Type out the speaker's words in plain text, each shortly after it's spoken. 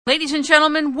Ladies and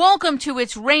gentlemen, welcome to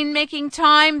It's Rainmaking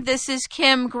Time. This is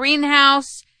Kim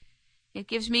Greenhouse. It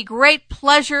gives me great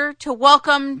pleasure to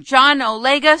welcome John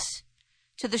Olagues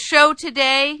to the show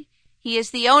today. He is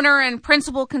the owner and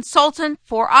principal consultant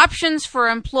for options for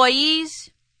employees.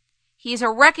 He's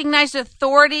a recognized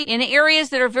authority in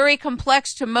areas that are very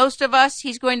complex to most of us.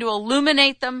 He's going to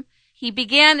illuminate them. He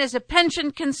began as a pension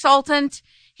consultant.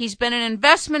 He's been an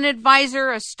investment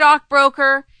advisor, a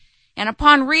stockbroker. And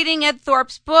upon reading Ed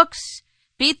Thorp's books,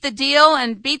 Beat the Deal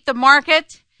and Beat the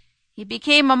Market, he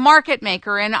became a market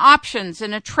maker in options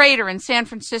and a trader in San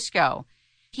Francisco.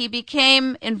 He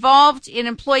became involved in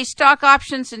employee stock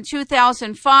options in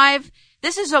 2005.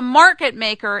 This is a market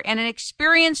maker and an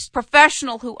experienced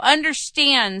professional who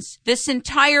understands this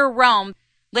entire realm.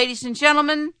 Ladies and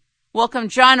gentlemen, welcome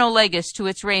John Olagues to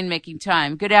It's Rainmaking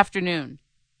Time. Good afternoon.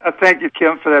 Thank you,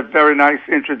 Kim, for that very nice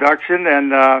introduction,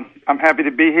 and I'm happy to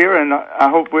be here, and I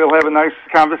hope we'll have a nice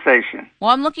conversation.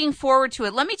 Well, I'm looking forward to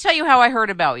it. Let me tell you how I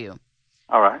heard about you.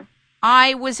 All right.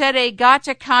 I was at a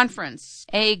GATA conference,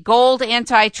 a Gold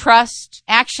Antitrust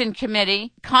Action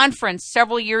Committee conference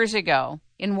several years ago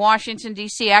in Washington,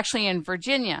 D.C., actually in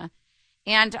Virginia,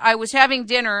 and I was having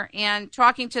dinner and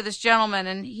talking to this gentleman,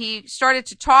 and he started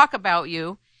to talk about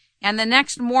you, and the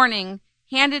next morning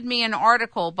handed me an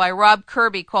article by Rob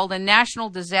Kirby called A National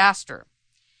Disaster.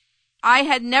 I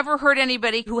had never heard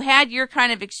anybody who had your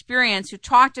kind of experience who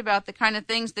talked about the kind of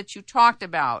things that you talked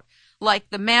about,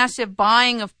 like the massive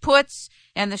buying of puts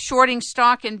and the shorting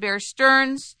stock in Bear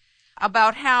Stearns,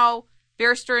 about how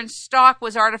Bear Stearns stock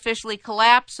was artificially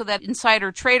collapsed so that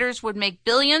insider traders would make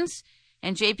billions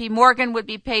and J.P. Morgan would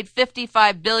be paid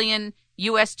 $55 billion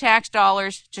U.S. tax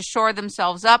dollars to shore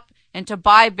themselves up and to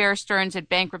buy Bear Stearns at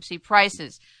bankruptcy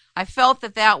prices. I felt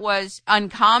that that was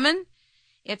uncommon.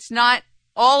 It's not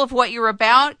all of what you're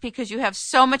about because you have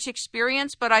so much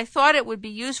experience, but I thought it would be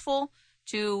useful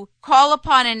to call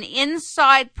upon an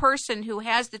inside person who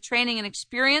has the training and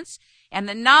experience and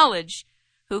the knowledge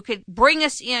who could bring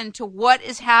us into what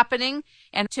is happening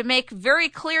and to make very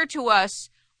clear to us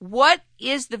what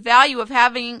is the value of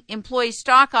having employee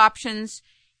stock options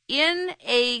in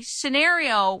a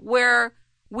scenario where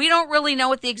we don't really know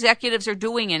what the executives are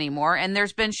doing anymore, and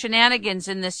there's been shenanigans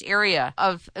in this area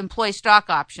of employee stock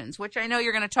options, which I know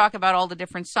you're going to talk about all the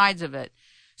different sides of it.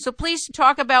 So please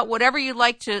talk about whatever you'd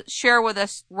like to share with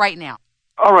us right now.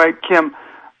 All right, Kim.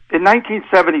 In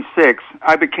 1976,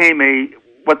 I became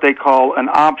what they call an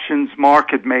options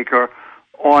market maker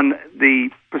on the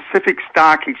Pacific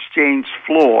Stock Exchange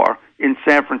floor in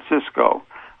San Francisco.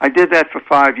 I did that for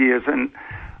 5 years, and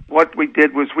what we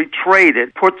did was we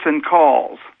traded puts and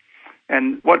calls.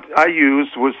 And what I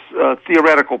used was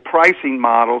theoretical pricing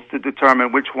models to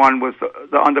determine which one was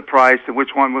the underpriced and which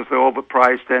one was the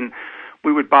overpriced. And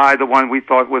we would buy the one we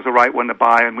thought was the right one to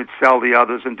buy, and we'd sell the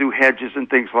others and do hedges and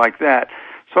things like that.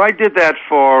 So I did that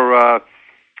for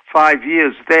 5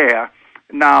 years there.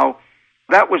 Now,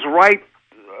 that was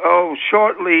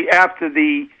shortly after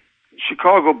the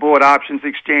Chicago Board Options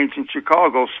Exchange in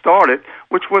Chicago started,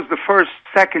 which was the first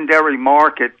secondary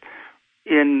market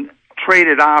in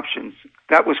traded options.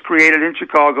 That was created in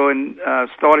Chicago and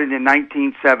started in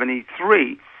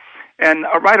 1973. And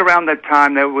right around that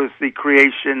time, there was the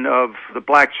creation of the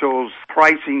Black-Scholes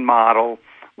pricing model,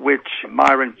 which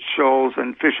Myron Scholes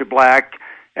and Fisher Black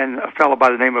and a fellow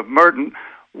by the name of Merton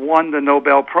won the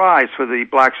Nobel Prize for the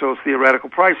Black-Scholes theoretical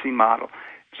pricing model.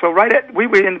 So we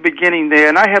were in the beginning there,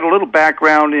 and I had a little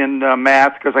background in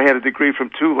math because I had a degree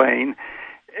from Tulane,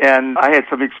 and I had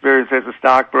some experience as a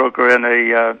stockbroker and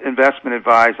a investment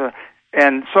advisor.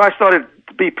 And so I started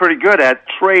to be pretty good at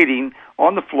trading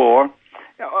on the floor,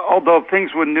 although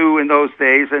things were new in those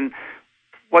days. And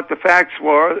what the facts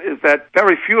were is that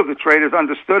very few of the traders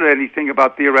understood anything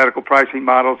about theoretical pricing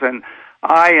models, and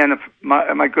I and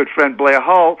my good friend Blair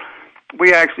Hull,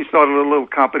 we actually started a little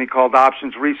company called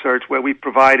Options Research where we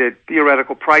provided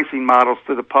theoretical pricing models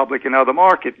to the public and other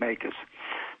market makers.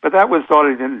 But that was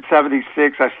started in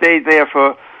 76. I stayed there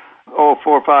for 4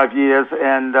 or 5 years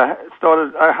and I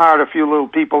hired a few little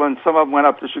people, and some of them went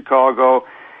up to Chicago.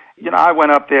 I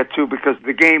went up there too because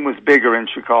the game was bigger in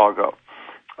Chicago.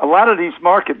 A lot of these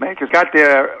market makers got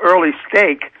their early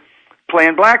stake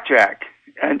playing blackjack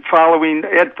and following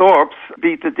Ed Thorp's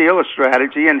Beat the Dealer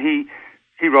strategy, and he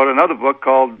wrote another book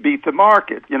called Beat the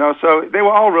Market, so they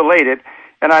were all related.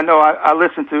 And I know I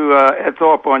listened to Ed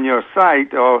Thorpe on your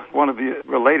site, or one of the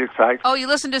related sites. Oh, you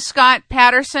listened to Scott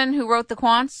Patterson, who wrote The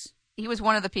Quants? He was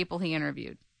one of the people he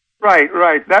interviewed. Right.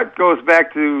 That goes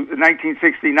back to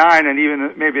 1969 and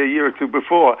even maybe a year or two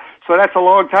before. So that's a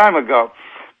long time ago.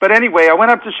 But anyway, I went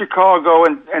up to Chicago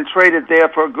and traded there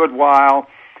for a good while.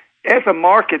 as a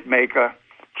market maker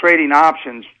trading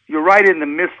options, you're right in the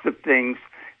midst of things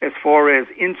as far as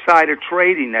insider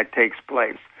trading that takes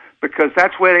place, because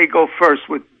that's where they go first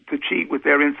to cheat with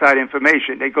their inside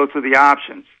information. They go to the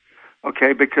options,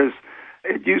 okay? Because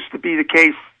it used to be the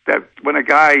case that when a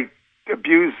guy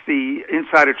abused the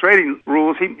insider trading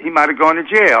rules, he might have gone to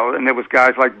jail. And there was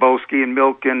guys like Boesky and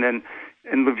Milken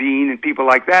and Levine and people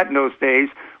like that in those days,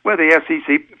 where the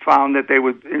SEC found that they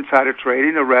were insider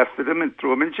trading, arrested them, and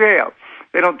threw them in jail.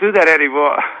 They don't do that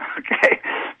anymore, okay?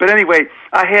 But anyway,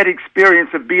 I had experience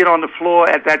of being on the floor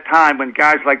at that time when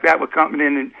guys like that were coming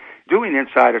in and doing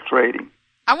insider trading.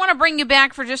 I want to bring you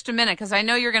back for just a minute because I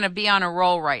know you're going to be on a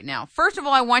roll right now. First of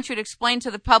all, I want you to explain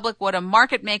to the public what a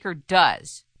market maker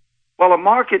does. Well, a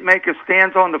market maker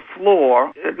stands on the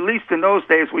floor. At least in those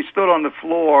days, we stood on the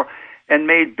floor and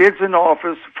made bids and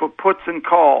offers for puts and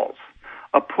calls.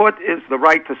 A put is the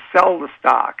right to sell the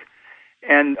stock,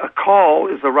 and a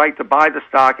call is the right to buy the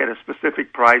stock at a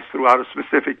specific price throughout a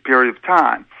specific period of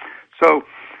time. So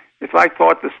if I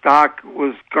thought the stock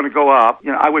was going to go up,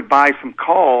 I would buy some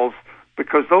calls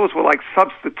because those were like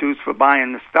substitutes for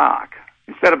buying the stock.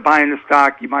 Instead of buying the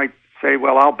stock, you might say,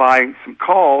 well, I'll buy some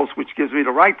calls, which gives me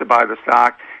the right to buy the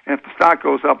stock, and if the stock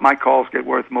goes up, my calls get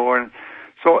worth more. And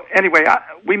so anyway,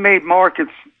 we made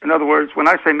markets. In other words, when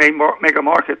I say make a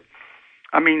market,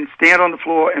 I mean stand on the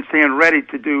floor and stand ready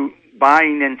to do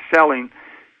buying and selling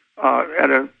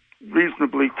at a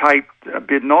reasonably tight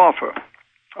bid and offer.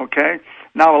 Okay?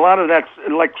 Now, a lot of that's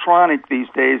electronic these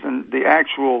days, and the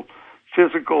actual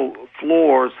physical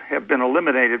floors have been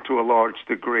eliminated to a large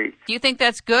degree. Do you think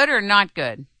that's good or not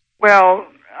good? Well,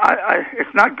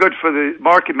 it's not good for the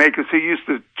market makers who used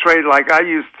to trade like I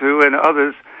used to, and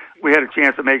others. We had a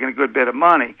chance of making a good bit of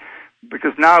money,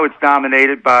 because now it's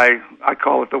dominated by, I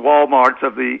call it the Walmarts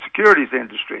of the securities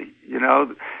industry.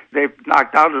 They've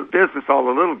knocked out of business all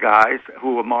the little guys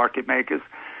who are market makers,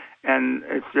 and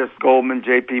it's just Goldman,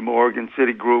 J.P. Morgan,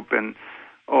 Citigroup, and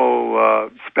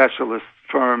specialist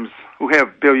firms who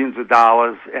have billions of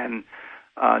dollars and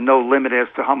no limit as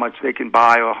to how much they can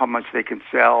buy or how much they can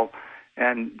sell.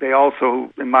 And they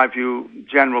also, in my view,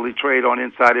 generally trade on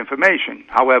inside information,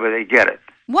 however they get it.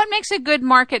 What makes a good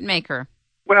market maker?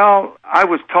 Well, I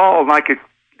was tall and I could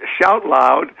shout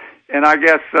loud, and I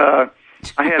guess I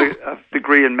had a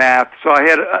degree in math, so I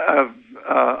had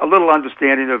a little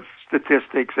understanding of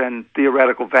statistics and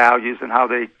theoretical values and how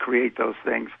they create those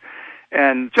things,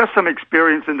 and just some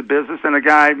experience in the business, and a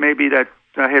guy maybe that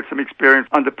had some experience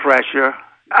under pressure.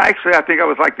 Actually, I think I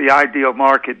was like the ideal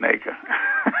market maker,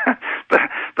 but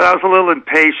I was a little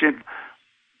impatient.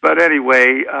 But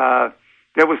anyway,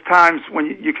 there was times when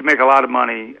you could make a lot of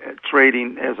money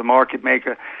trading as a market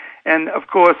maker. And, of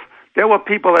course, there were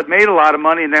people that made a lot of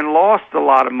money and then lost a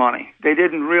lot of money. They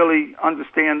didn't really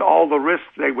understand all the risks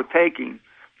they were taking.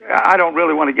 I don't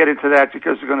really want to get into that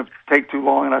because it's going to take too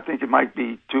long, and I think it might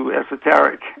be too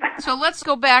esoteric. So let's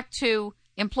go back to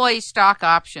employee stock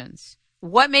options.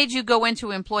 What made you go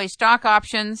into employee stock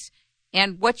options,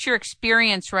 and what's your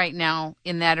experience right now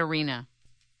in that arena?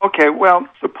 Okay, well,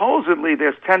 supposedly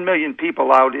there's 10 million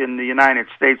people out in the United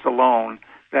States alone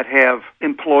that have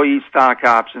employee stock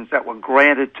options that were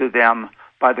granted to them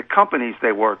by the companies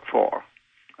they work for.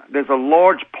 There's a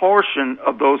large portion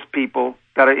of those people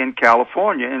that are in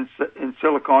California, in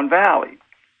Silicon Valley,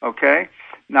 okay?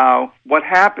 Now, what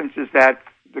happens is that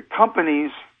the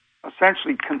companies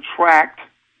essentially contract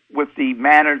with the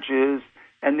managers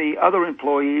and the other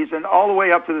employees and all the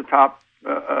way up to the top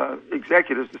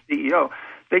executives, the CEO.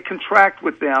 They contract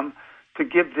with them to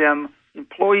give them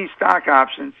employee stock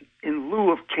options in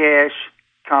lieu of cash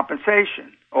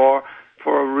compensation or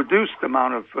for a reduced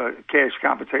amount of cash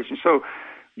compensation. So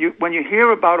when you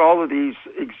hear about all of these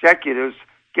executives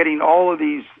getting all of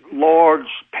these large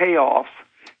payoffs,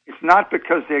 it's not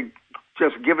because they're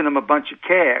just giving them a bunch of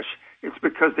cash. It's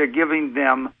because they're giving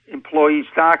them employee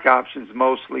stock options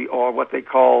mostly, or what they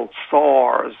call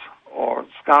SARs, or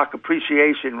stock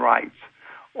appreciation rights,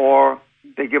 or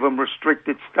they give them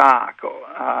restricted stock.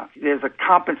 There's a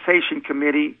compensation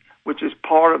committee, which is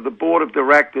part of the board of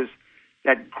directors,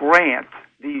 that grant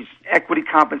these equity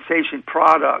compensation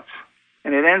products.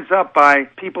 And it ends up by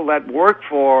people that work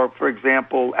for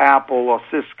example, Apple or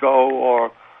Cisco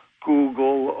or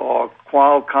Google or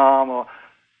Qualcomm, or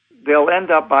they'll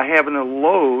end up by having a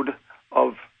load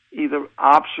of either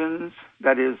options,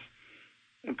 that is,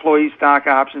 employee stock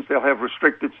options. They'll have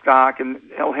restricted stock, and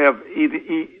they'll have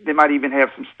they might even have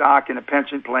some stock in a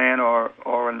pension plan or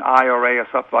an IRA or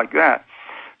stuff like that.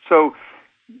 So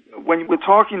when we're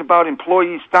talking about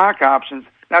employee stock options,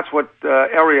 that's what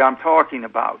area I'm talking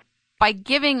about. by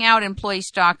giving out employee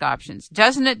stock options,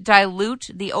 doesn't it dilute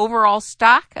the overall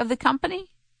stock of the company?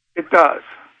 It does,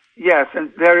 yes,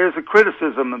 and there is a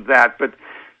criticism of that, but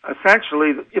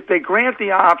essentially, if they grant the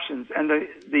options and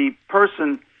the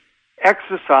person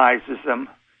exercises them,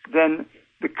 then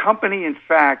the company, in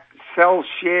fact, sells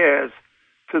shares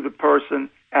to the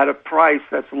person at a price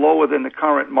that's lower than the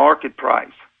current market price.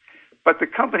 But the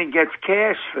company gets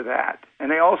cash for that,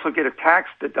 and they also get a tax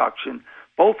deduction,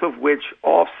 both of which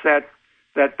offset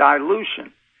that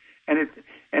dilution. And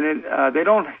they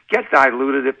don't get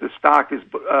diluted if the stock is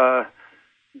below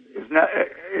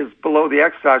the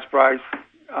exercise price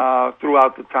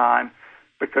throughout the time,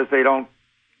 because the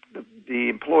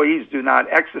employees do not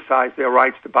exercise their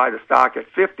rights to buy the stock at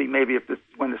 50, maybe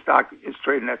when the stock is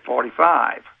trading at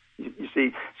 45. You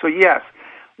see, so yes,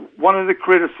 one of the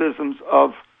criticisms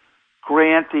of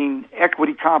granting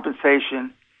equity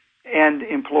compensation and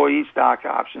employee stock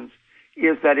options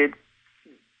is that it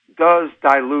does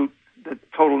dilute the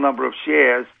total number of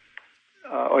shares,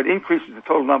 or it increases the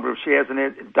total number of shares, and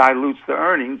it dilutes the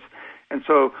earnings. And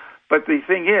so, but the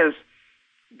thing is,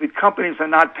 the companies are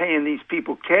not paying these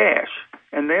people cash,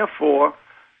 and therefore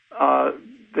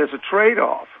there's a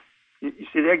trade-off. You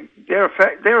see,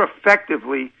 they're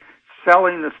effectively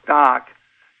selling the stock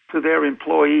to their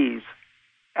employees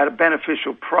at a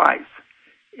beneficial price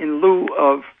in lieu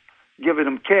of giving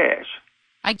them cash.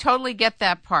 I totally get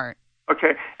that part.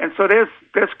 Okay, and so there's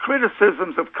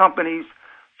criticisms of companies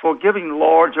for giving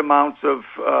large amounts of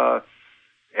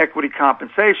equity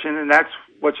compensation, and that's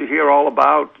what you hear all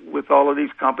about with all of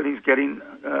these companies getting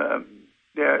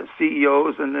their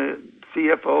CEOs and the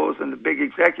CFOs and the big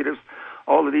executives,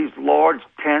 all of these large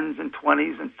 10s and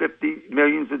 20s and 50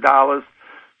 millions of dollars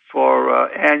for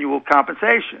annual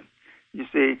compensation. You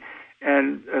see,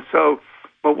 and so,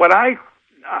 but what I've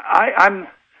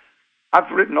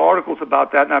written articles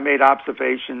about that, and I made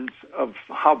observations of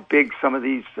how big some of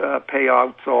these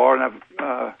payouts are, and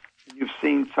you've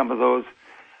seen some of those.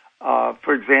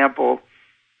 For example,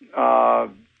 there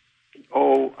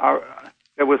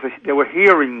were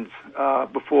hearings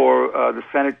before the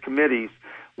Senate committees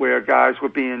where guys were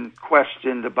being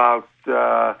questioned about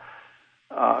their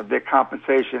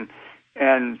compensation,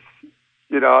 and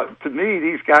to me,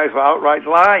 these guys were outright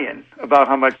lying about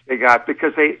how much they got,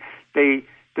 because they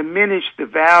diminished the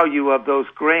value of those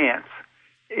grants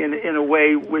in a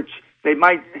way which they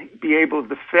might be able to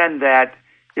defend that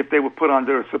if they were put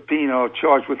under a subpoena or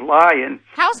charged with lying.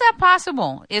 How's that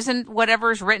possible? Isn't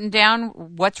whatever's written down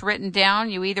what's written down?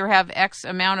 You either have X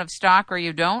amount of stock or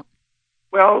you don't?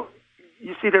 Well,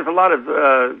 you see, there's a lot of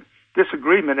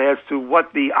disagreement as to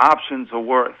what the options are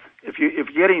worth. If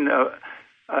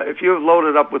you're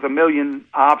loaded up with 1 million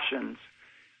options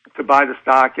to buy the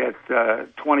stock at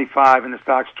 25 and the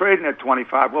stock's trading at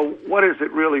 25, well, what is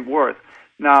it really worth?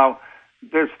 Now,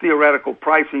 there's theoretical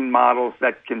pricing models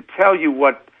that can tell you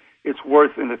what it's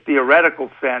worth in the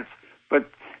theoretical sense, but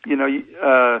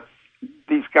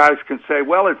these guys can say,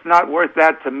 well, it's not worth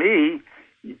that to me.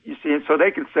 You see, and so they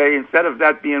can say, instead of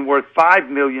that being worth $5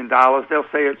 million, they'll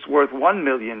say it's worth $1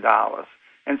 million.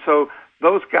 And so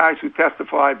those guys who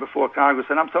testified before Congress,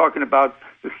 and I'm talking about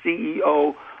the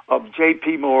CEO of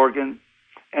J.P. Morgan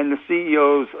and the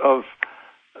CEOs of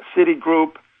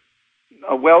Citigroup,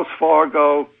 Wells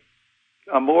Fargo,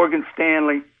 Morgan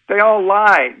Stanley, they all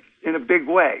lied in a big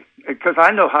way, because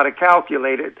I know how to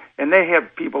calculate it, and they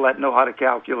have people that know how to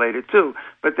calculate it too,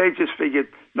 but they just figured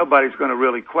nobody's going to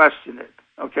really question it,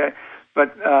 okay?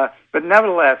 But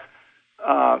nevertheless,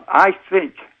 I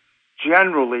think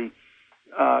generally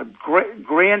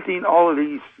granting all of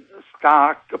these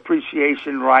stock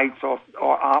appreciation rights or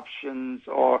options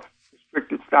or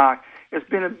restricted stock has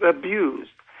been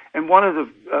abused. And one of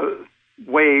the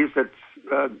ways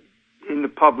that's in the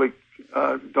public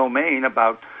domain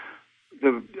about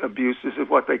the abuses is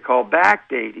what they call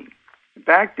backdating.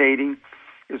 Backdating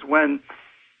is when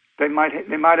they might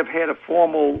have had a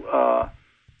formal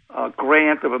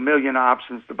grant of 1 million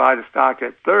options to buy the stock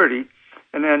at 30,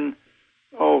 and then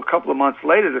a couple of months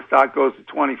later the stock goes to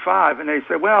 25, and they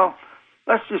say, well,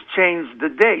 let's just change the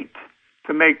date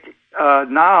to make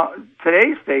now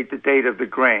today's date the date of the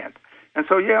grant. And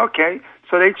so, yeah, okay.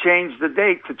 So they changed the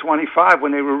date to 25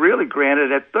 when they were really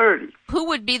granted at 30. Who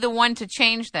would be the one to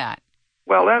change that?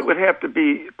 Well, that would have to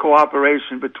be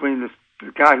cooperation between the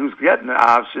guy who's getting the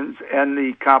options and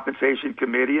the compensation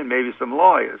committee and maybe some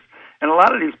lawyers. And a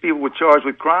lot of these people were charged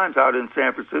with crimes out in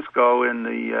San Francisco, and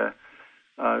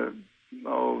I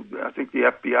think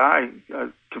the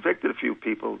FBI convicted a few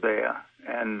people there.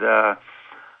 And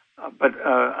but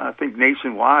I think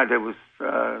nationwide there was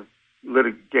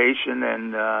litigation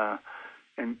and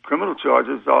and criminal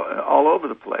charges all over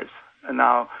the place. And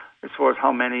now, as far as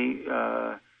how many,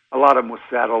 a lot of them were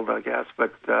settled, I guess,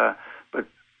 but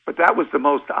that was the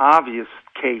most obvious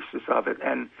cases of it,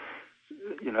 and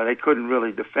they couldn't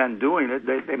really defend doing it.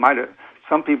 They might have.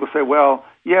 Some people say, "Well,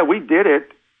 yeah, we did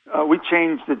it. We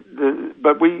changed it,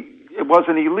 but it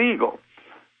wasn't illegal."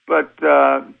 But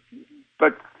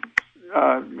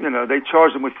they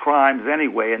charged them with crimes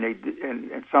anyway,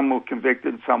 and some were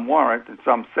convicted, and some weren't, and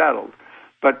some settled.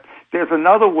 But there's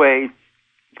another way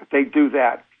that they do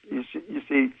that. You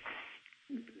see,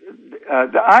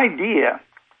 the idea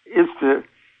is to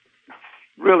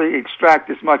really extract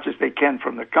as much as they can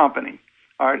from the company.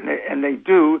 All right, and they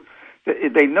do.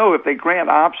 They know if they grant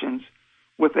options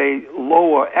with a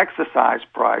lower exercise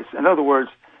price. In other words,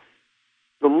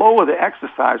 the lower the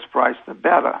exercise price, the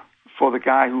better for the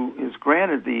guy who is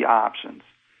granted the options.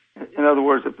 In other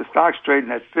words, if the stock's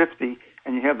trading at 50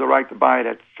 and you have the right to buy it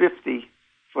at 50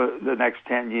 for the next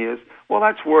 10 years, well,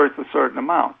 that's worth a certain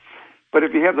amount. But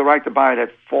if you have the right to buy it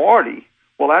at 40,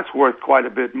 well, that's worth quite a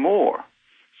bit more.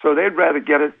 So they'd rather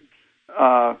get it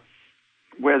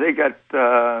where they get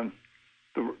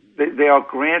they are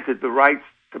granted the rights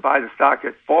to buy the stock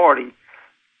at 40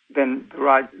 than the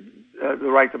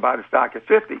right to buy the stock at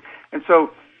 50. And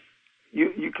so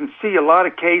you can see a lot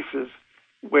of cases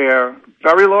where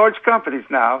very large companies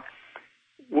now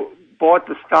bought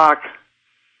the stock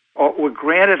or were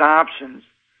granted options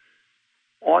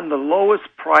on the lowest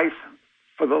price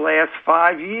for the last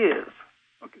 5 years.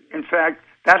 In fact,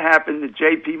 that happened to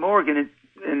J.P. Morgan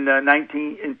in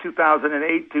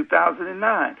 2008,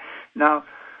 2009. Now,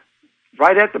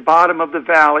 right at the bottom of the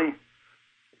valley,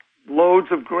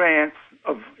 loads of grants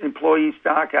of employee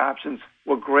stock options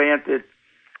were granted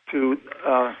to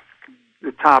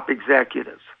the top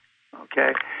executives.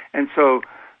 Okay, and so,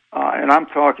 and I'm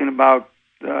talking about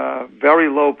very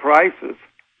low prices,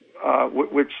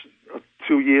 which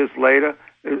 2 years later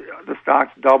the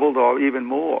stocks doubled or even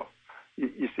more.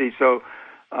 You see, so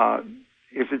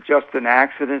is it just an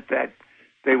accident that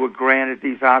they were granted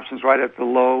these options right at the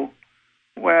low?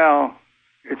 Well,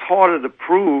 it's harder to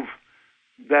prove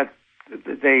that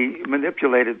they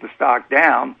manipulated the stock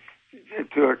down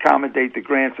to accommodate the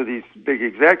grants of these big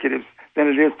executives than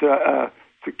it is to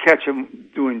catch them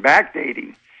doing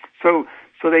backdating. So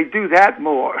they do that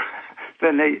more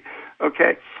than they.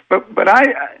 Okay, but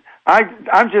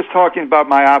I'm just talking about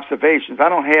my observations. I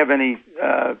don't have any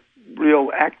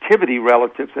real activity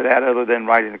relative to that other than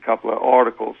writing a couple of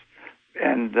articles.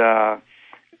 And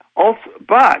also,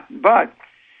 but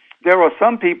there are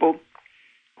some people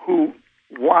who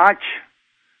watch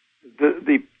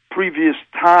the previous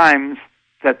times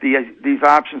that these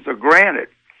options are granted.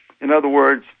 In other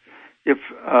words, if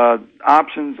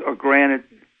options are granted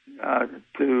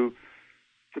to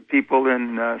people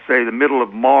in, say, the middle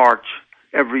of March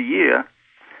every year,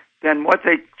 then what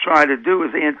they try to do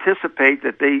is they anticipate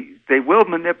that they will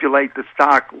manipulate the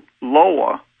stock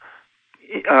lower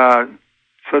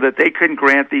so that they can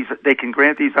grant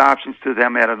these options to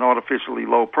them at an artificially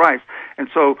low price. And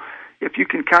so if you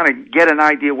can kind of get an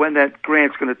idea when that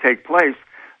grant's going to take place,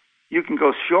 you can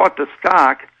go short the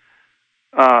stock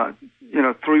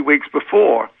 3 weeks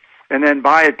before and then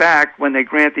buy it back when they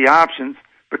grant the options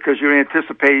because you're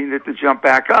anticipating it to jump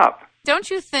back up.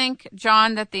 Don't you think,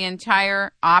 John, that the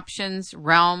entire options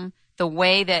realm, the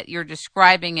way that you're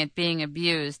describing it being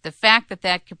abused, the fact that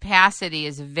that capacity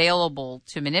is available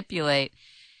to manipulate,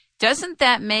 doesn't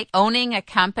that make owning a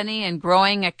company and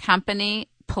growing a company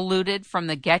polluted from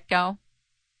the get-go?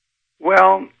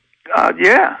 Well,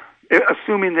 yeah,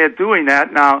 assuming they're doing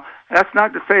that. Now, that's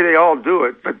not to say they all do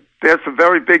it, but there's some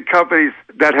very big companies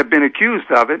that have been accused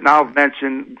of it. Now, I've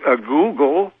mentioned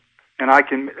Google, and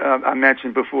I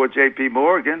mentioned before J.P.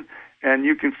 Morgan, and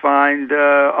you can find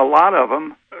a lot of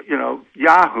them.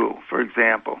 Yahoo, for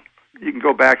example. You can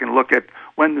go back and look at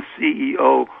when the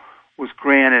CEO was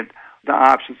granted the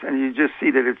options, and you just see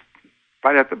that it's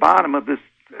right at the bottom of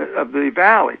the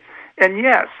valley. And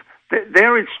yes,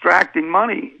 they're extracting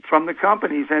money from the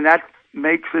companies, and that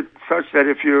makes it such that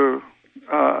if you're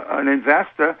an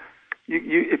investor,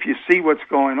 if you see what's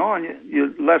going on, you're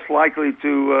less likely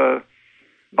to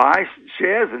buy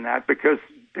shares in that because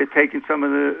they're taking some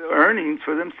of the earnings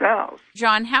for themselves.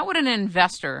 John, how would an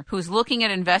investor who's looking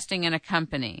at investing in a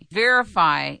company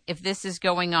verify if this is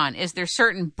going on? Is there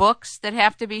certain books that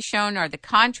have to be shown? Are the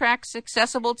contracts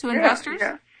accessible to investors?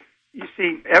 Yeah. You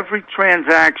see, every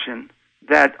transaction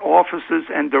that officers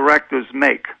and directors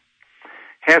make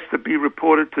has to be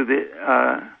reported to the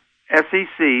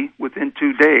SEC within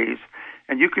 2 days,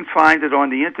 and you can find it on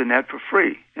the Internet for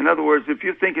free. In other words, if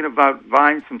you're thinking about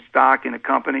buying some stock in a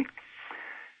company,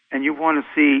 and you want to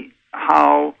see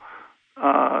how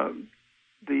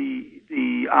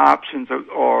the options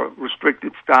or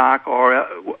restricted stock or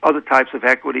other types of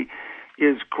equity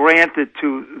is granted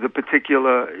to the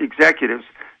particular executives,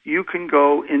 you can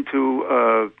go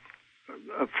into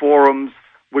forums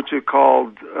which are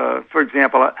called, for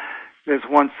example, there's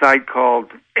one site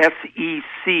called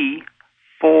SEC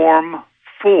Form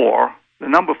 4, the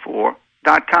number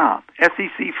 4.com,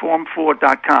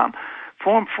 secform4.com.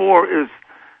 Form 4 is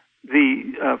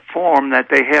the form that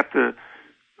they have to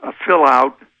fill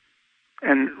out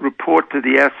and report to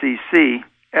the SEC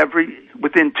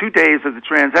within 2 days of the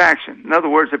transaction. In other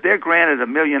words, if they're granted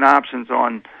 1 million options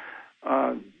on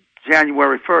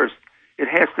January 1st, it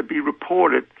has to be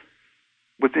reported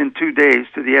within 2 days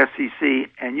to the SEC,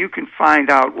 and you can find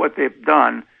out what they've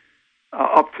done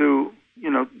up to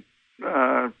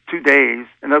 2 days.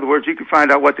 In other words, you can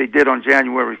find out what they did on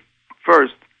January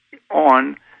 1st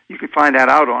you can find that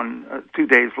out on 2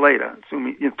 days later,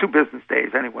 assuming 2 business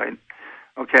days anyway.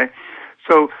 Okay,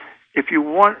 so if you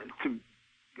want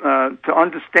to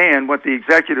understand what the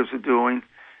executives are doing,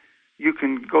 you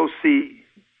can go see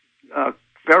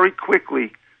very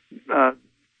quickly the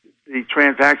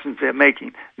transactions they're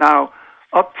making. Now,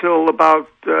 up till about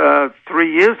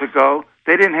 3 years ago,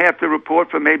 they didn't have to report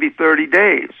for maybe 30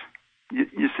 days.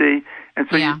 You see, and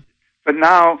so yeah. But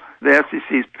now the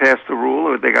SEC's passed a rule,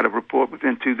 or they got to report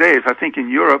within 2 days. I think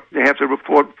in Europe they have to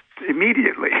report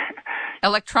immediately.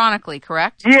 Electronically,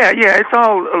 correct? Yeah, it's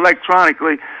all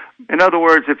electronically. In other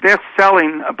words, if they're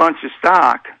selling a bunch of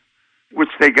stock, which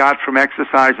they got from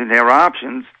exercising their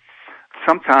options,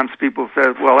 sometimes people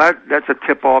say, well, that's a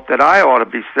tip-off that I ought to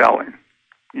be selling.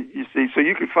 You see, so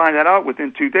you could find that out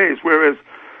within 2 days, whereas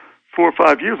 4 or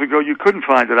 5 years ago you couldn't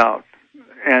find it out.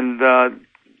 And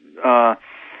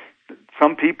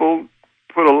some people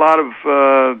put a lot of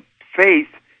faith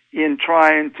in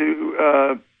trying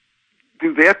to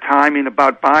do their timing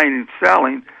about buying and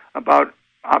selling, about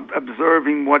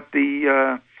observing what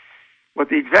the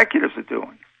executives are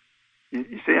doing.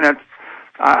 You see, and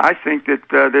I think that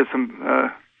there's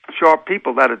some sharp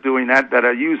people that are doing that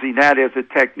are using that as a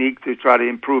technique to try to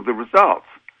improve the results.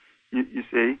 You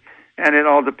see, and it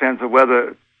all depends on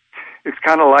whether it's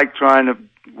kind of like trying to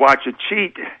watch a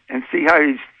cheat and see how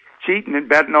he's cheating and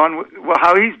betting on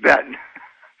how he's betting.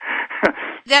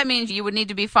 That means you would need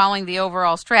to be following the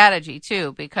overall strategy,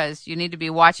 too, because you need to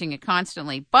be watching it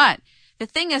constantly. But the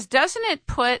thing is, doesn't it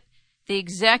put the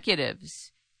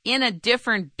executives in a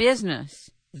different business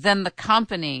than the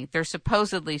company they're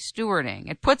supposedly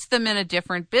stewarding? It puts them in a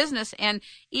different business. And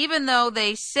even though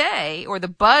they say, or the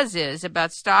buzz is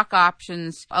about stock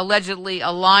options allegedly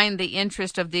align the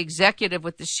interest of the executive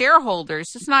with the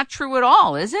shareholders, it's not true at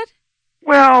all, is it?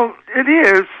 Well, it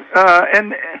is.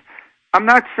 And I'm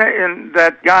not saying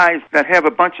that guys that have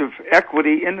a bunch of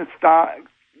equity in the stock,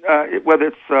 whether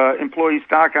it's employee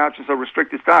stock options or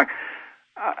restricted stock,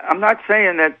 I'm not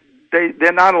saying that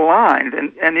they're not aligned.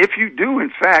 And if you do,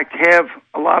 in fact, have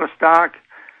a lot of stock,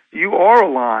 you are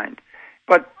aligned.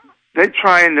 But they're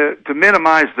trying to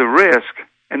minimize the risk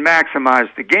and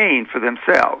maximize the gain for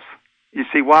themselves, you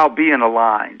see, while being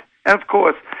aligned. And, of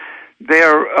course,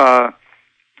 they're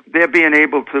being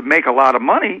able to make a lot of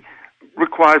money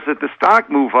requires that the stock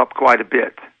move up quite a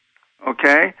bit,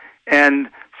 okay? And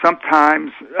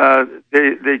sometimes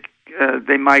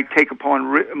they might take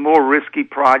upon more risky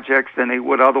projects than they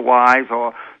would otherwise,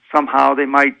 or somehow they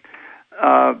might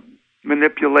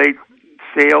manipulate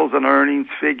sales and earnings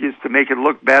figures to make it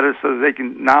look better so that they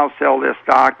can now sell their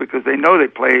stock because they know they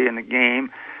play in the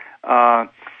game.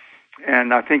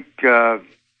 And I think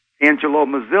Angelo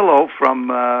Mazzillo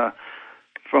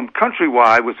from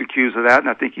Countrywide was accused of that, and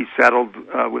I think he settled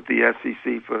with the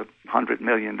SEC for $100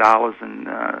 million or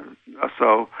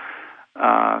so.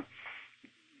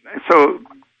 So,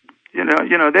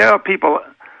 there are people.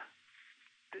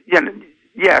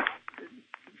 Yes,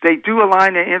 they do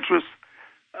align their interests,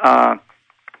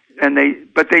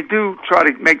 but they do try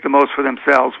to make the most for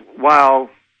themselves while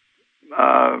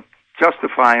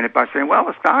justifying it by saying, "Well,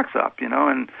 the stock's up,"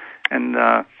 and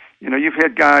you've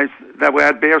had guys that were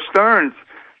at Bear Stearns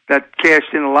that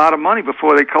cashed in a lot of money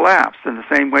before they collapsed, and the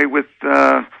same way with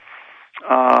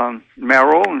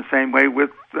Merrill, and the same way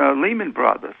with Lehman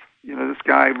Brothers. This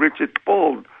guy, Richard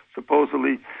Bull,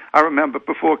 supposedly, I remember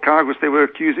before Congress they were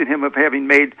accusing him of having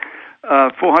made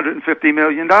 $450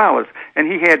 million,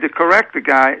 and he had to correct the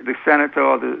guy, the senator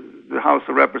or the House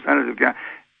of Representatives guy,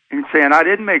 and saying, I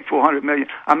didn't make $400 million,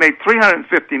 I made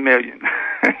 $350 million.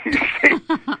 You see?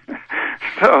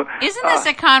 So, isn't this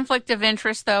a conflict of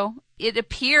interest, though? it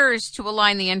appears to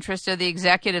align the interests of the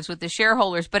executives with the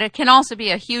shareholders, but it can also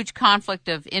be a huge conflict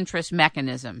of interest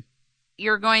mechanism.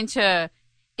 You're going to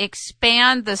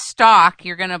expand the stock.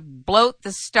 You're going to bloat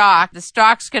the stock. The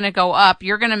stock's going to go up.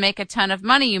 You're going to make a ton of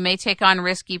money. You may take on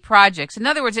risky projects. In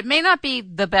other words, it may not be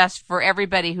the best for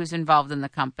everybody who's involved in the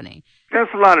company. There's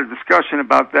a lot of discussion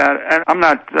about that, and I'm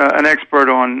not an expert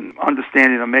on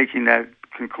understanding or making that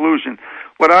conclusion.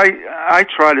 What I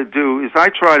try to do is I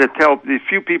try to tell the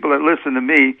few people that listen to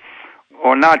me,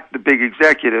 or not the big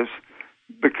executives,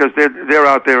 because they're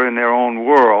out there in their own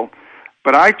world,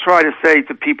 but I try to say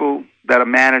to people that are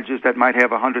managers that might have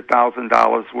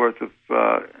 $100,000 worth of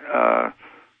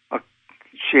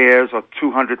shares, or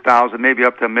 $200,000, maybe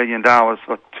up to $1 million or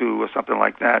two, or something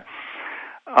like that.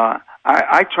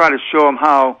 I try to show them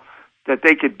how that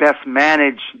they could best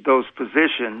manage those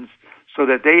positions so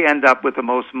that they end up with the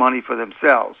most money for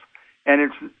themselves.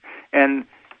 And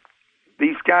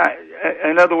these guys,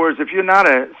 in other words, if you're not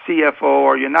a CFO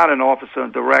or you're not an officer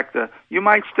and director, you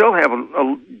might still have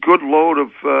a good load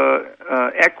of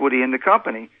equity in the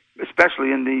company,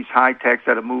 especially in these high techs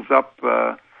that have moved up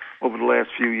over the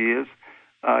last few years.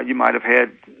 You might have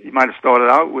started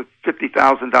out with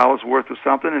 $50,000 worth of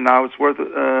something, and now it's worth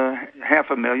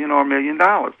 $500,000 or $1 million.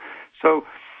 So,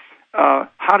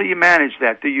 how do you manage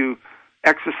that? Do you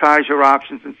exercise your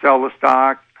options and sell the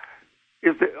stock?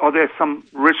 Are there some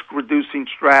risk-reducing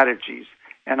strategies?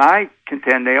 And I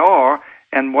contend they are.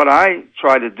 And what I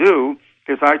try to do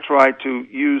is I try to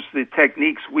use the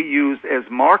techniques we use as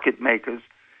market makers,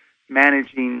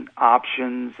 managing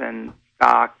options and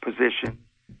stock positions,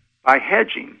 by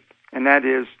hedging. And that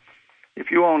is,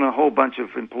 if you own a whole bunch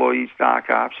of employee stock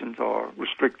options or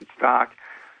restricted stock,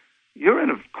 you're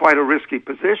in quite a risky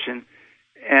position.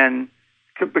 And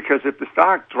because if the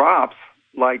stock drops,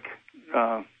 like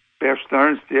Bear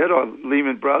Stearns did, or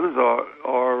Lehman Brothers, or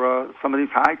some of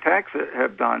these high techs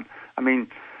have done. I mean,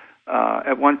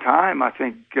 at one time, I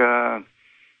think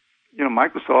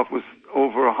Microsoft was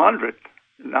over 100.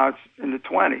 Now it's in the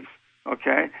 20s.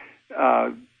 Okay,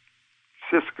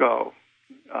 Cisco,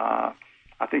 I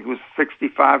think it was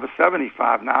 65 or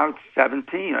 75. Now it's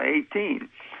 17 or 18.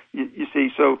 You see,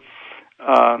 so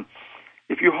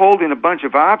if you hold in a bunch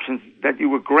of options that you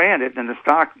were granted and the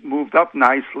stock moved up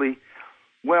nicely,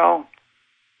 well,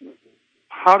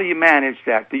 how do you manage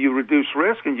that? Do you reduce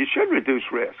risk? And you should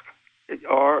reduce risk.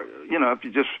 Or, if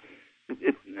you just,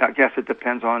 I guess it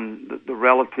depends on the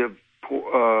relative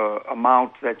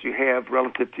amount that you have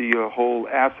relative to your whole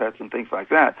assets and things like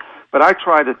that. But I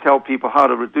try to tell people how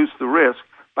to reduce the risk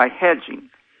by hedging.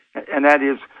 And that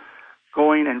is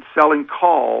going and selling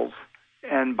calls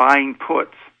and buying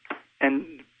puts and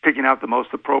picking out the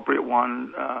most appropriate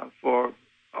one for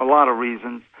a lot of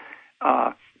reasons.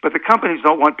 But the companies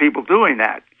don't want people doing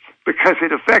that because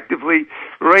it effectively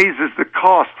raises the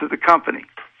cost to the company.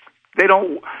 They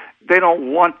don't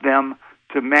want them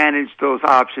to manage those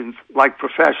options like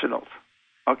professionals.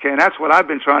 Okay, and that's what I've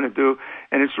been trying to do,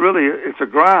 and it's a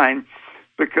grind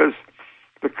because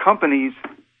the companies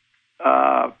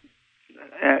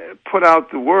put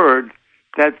out the word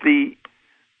that the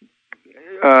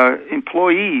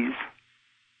employees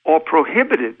are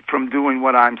prohibited from doing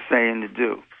what I'm saying to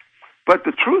do. But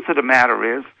the truth of the matter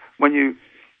is, when you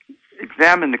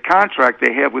examine the contract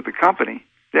they have with the company,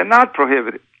 they're not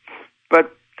prohibited.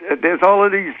 But there's all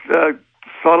of these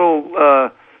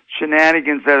subtle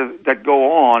shenanigans that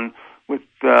go on with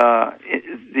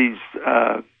these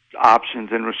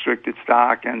options and restricted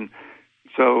stock, and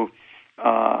so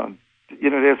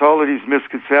there's all of these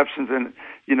misconceptions. And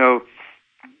your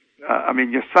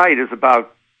site is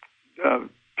about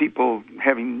people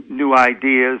having new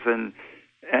ideas and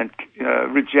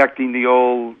rejecting the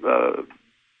old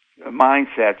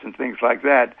mindsets and things like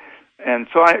that. And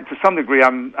so, to some degree,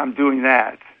 I'm doing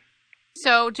that.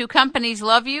 So, do companies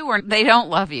love you, or they don't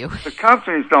love you? The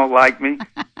companies don't like me,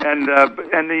 and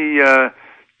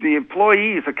the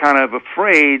employees are kind of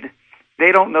afraid.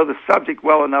 They don't know the subject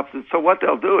well enough. So what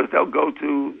they'll do is they'll go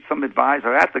to some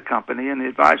advisor at the company, and the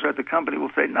advisor at the company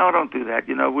will say, "No, don't do that.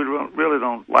 We really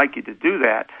don't like you to do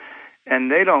that."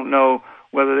 And they don't know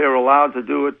whether they're allowed to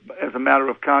do it as a matter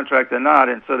of contract or not,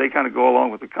 and so they kind of go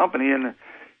along with the company, and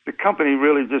the company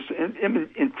really just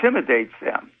intimidates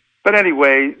them. But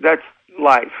anyway, that's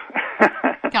life.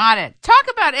 Got it. Talk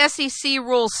about SEC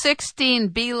Rule 16,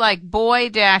 B like boy,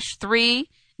 -3,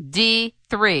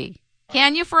 D3.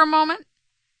 Can you for a moment?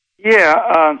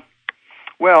 Yeah.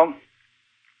 Well,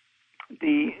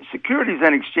 the Securities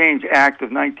and Exchange Act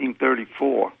of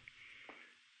 1934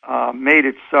 made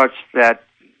it such that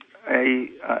an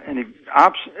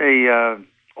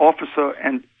officer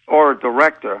or a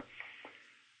director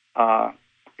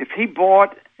if he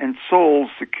bought and sold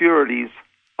securities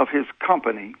of his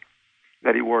company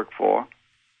that he worked for,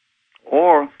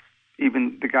 or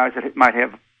even the guys that might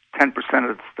have 10%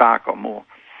 of the stock or more,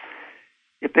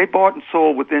 if they bought and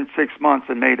sold within 6 months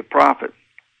and made a profit,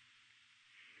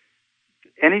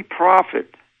 any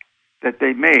profit that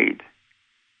they made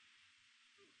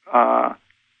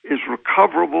is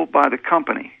recoverable by the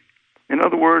company. In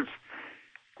other words,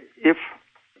 if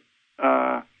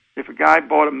a guy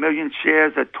bought 1 million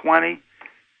shares at 20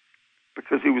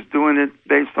 because he was doing it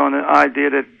based on an idea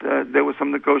that there was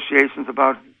some negotiations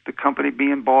about the company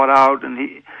being bought out,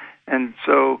 and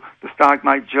so the stock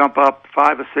might jump up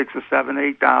 $5 or $6 or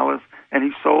 $7, $8, and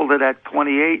he sold it at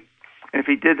 28. And if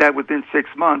he did that within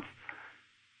 6 months,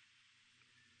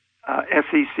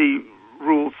 SEC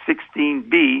Rule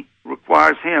 16B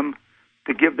requires him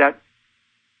to give that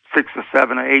 $6 or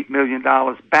 $7 or $8 million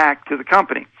back to the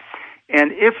company.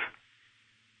 And if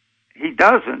he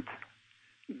doesn't,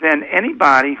 then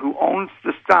anybody who owns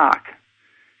the stock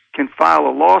can file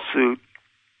a lawsuit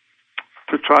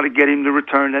to try to get him to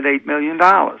return that $8 million.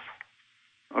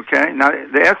 Okay? Now,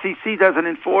 the SEC doesn't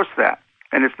enforce that,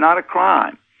 and it's not a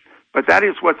crime, but that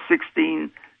is what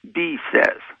 16B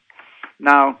says.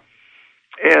 Now,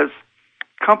 as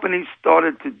companies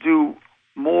started to do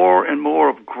more and more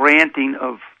of granting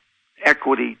of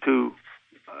equity to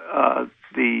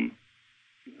the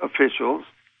officials,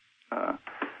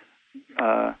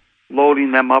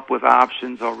 loading them up with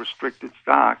options or restricted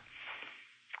stock,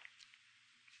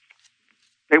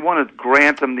 they want to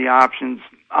grant them the options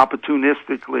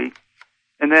opportunistically,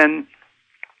 and then,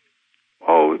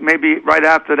 maybe right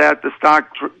after that the stock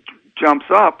jumps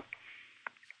up.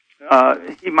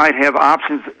 He might have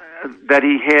options that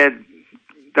he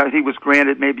was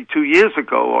granted maybe 2 years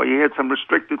ago, or he had some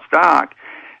restricted stock.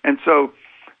 And so,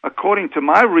 according to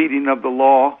my reading of the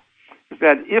law, is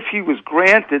that if he was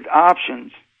granted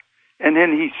options and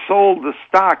then he sold the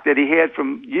stock that he had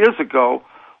from years ago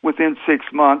within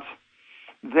 6 months,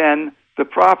 then the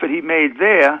profit he made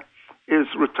there is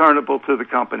returnable to the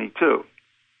company too.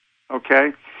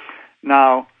 Okay?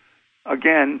 Now,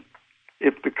 again,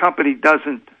 if the company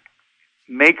doesn't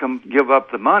make him give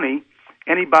up the money,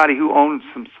 anybody who owns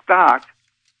some stock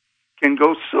can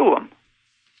go sue him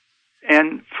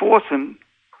and force him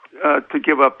to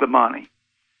give up the money.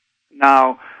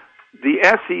 Now, the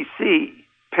SEC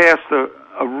passed a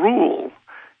rule,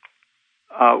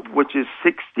 which is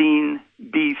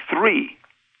 16B3,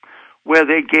 where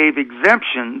they gave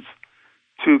exemptions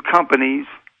to companies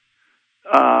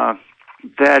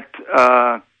that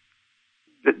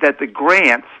the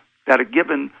grants that are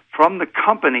given from the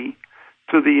company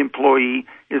to the employee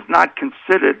is not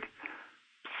considered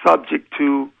subject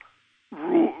to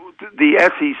the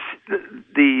SEC,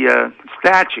 the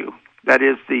statute, that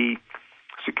is the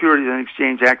Securities and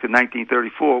Exchange Act of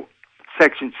 1934,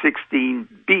 Section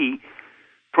 16B,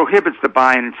 prohibits the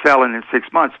buying and selling in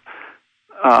 6 months.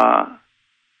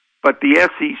 But the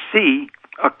SEC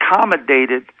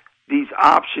accommodated these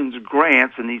options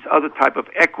grants and these other type of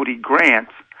equity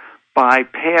grants by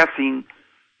passing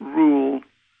Rule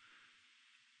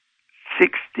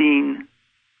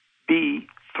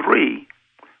 16B3,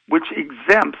 which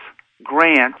exempts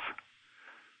grants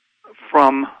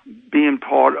from being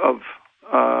part of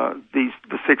the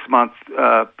 6 month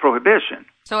prohibition.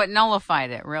 So it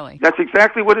nullified it, really. That's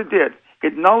exactly what it did.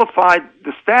 It nullified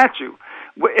the statute,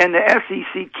 and the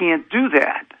SEC can't do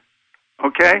that.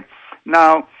 Okay?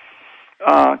 Now,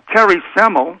 Terry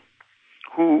Semel,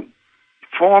 who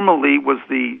formerly was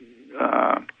the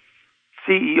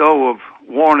CEO of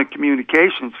Warner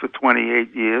Communications for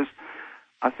 28 years,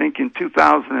 I think in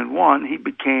 2001 he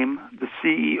became the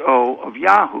CEO of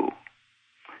Yahoo.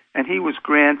 And he was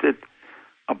granted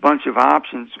a bunch of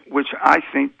options, which I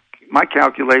think my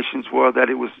calculations were that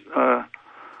it was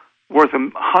worth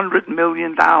 $100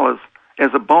 million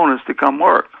as a bonus to come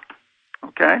work.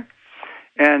 Okay?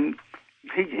 And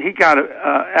he got it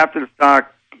after the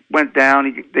stock went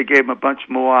down. They gave him a bunch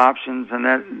more options, and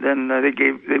then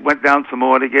they went down some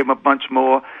more. They gave him a bunch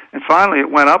more, and finally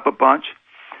it went up a bunch.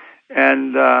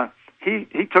 And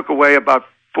he took away about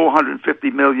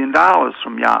 $450 million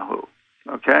from Yahoo.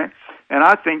 Okay, and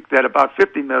I think that about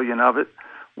 $50 million of it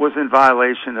was in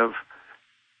violation of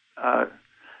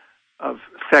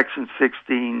Section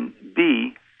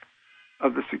 16B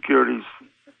of the Securities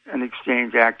and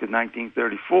Exchange Act of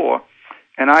 1934.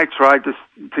 And I tried to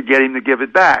get him to give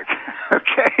it back.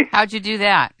 Okay. How'd you do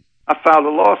that? I filed a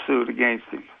lawsuit against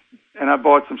him, and I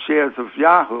bought some shares of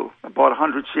Yahoo. I bought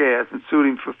 100 shares and sued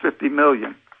him for $50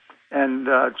 million, and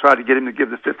tried to get him to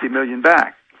give the $50 million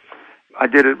back. I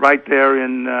did it right there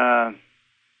in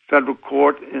federal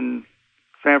court in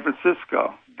San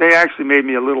Francisco. They actually made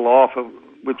me a little offer,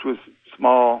 which was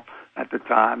small at the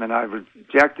time, and I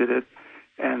rejected it.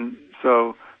 And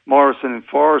so Morrison and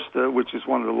Forrester, which is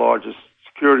one of the largest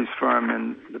securities firm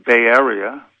in the Bay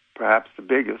Area, perhaps the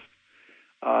biggest,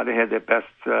 they had their best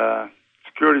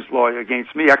securities lawyer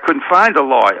against me. I couldn't find a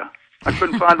lawyer. I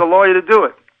couldn't find a lawyer to do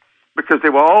it because they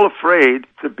were all afraid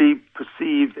to be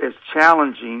perceived as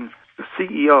challenging the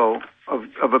CEO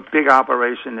of a big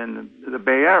operation in the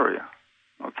Bay Area.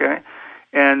 Okay?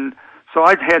 And so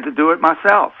I had to do it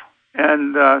myself.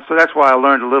 And so that's why I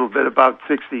learned a little bit about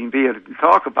 16b and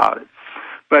talk about it.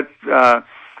 But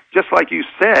just like you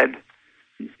said,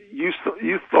 you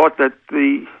thought that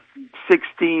the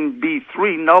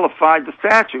 16b3 nullified the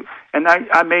statute, and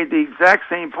I made the exact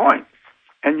same point.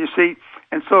 And you see,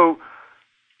 and so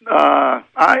the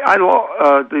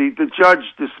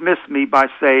judge dismissed me by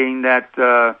saying that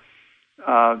the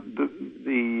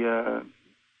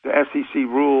SEC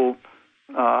rule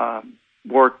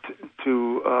worked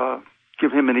to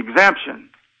give him an exemption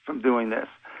from doing this,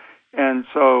 and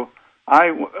so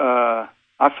I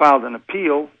filed an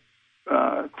appeal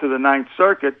to the Ninth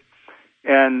Circuit,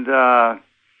 and the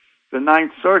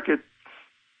Ninth Circuit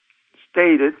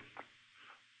stated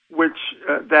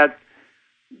that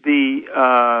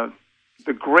the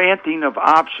granting of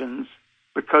options,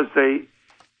 because they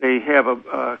have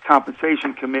a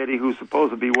compensation committee who's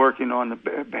supposed to be working on the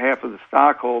behalf of the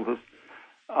stockholders,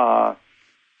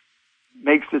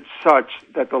 makes it such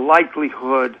that the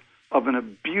likelihood of an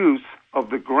abuse of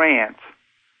the grant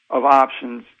of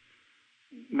options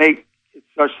make it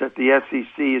such that the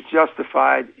SEC is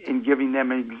justified in giving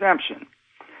them an exemption.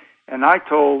 And I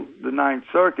told the Ninth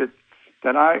Circuit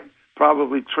that I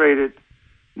probably traded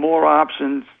more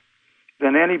options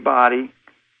than anybody,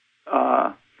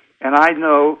 and I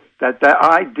know that that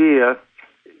idea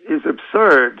is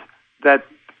absurd, that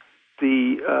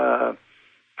the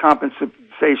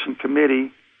compensation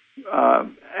committee,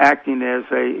 acting as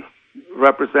a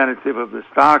representative of the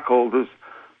stockholders,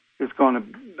 is going to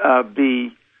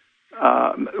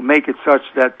make it such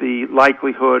that the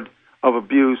likelihood of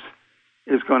abuse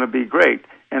is going to be great.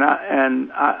 And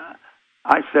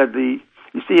I said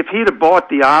you see, if he'd have bought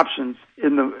the options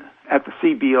at the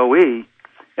CBOE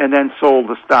and then sold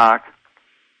the stock,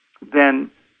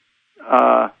 then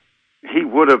he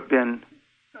would have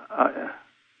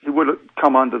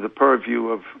come under the purview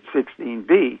of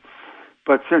 16B.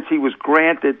 But since he was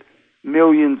granted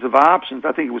millions of options,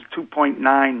 I think it was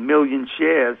 2.9 million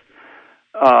shares,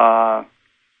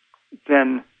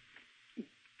 and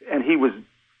he was,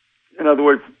 in other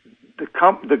words, the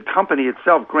company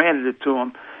itself granted it to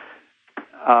him.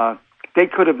 They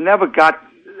could have never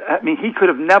he could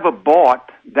have never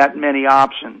bought that many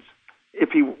options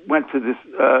if he went to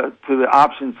the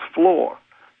options floor,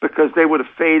 because they would have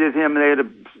faded him, and they'd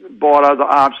have bought other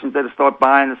options, they'd have started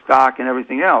buying the stock and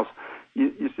everything else.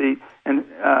 You see, and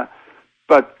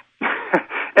but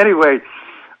anyway,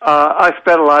 I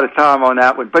spent a lot of time on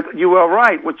that one. But you were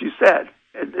right, what you said,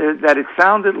 that it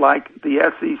sounded like the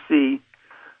SEC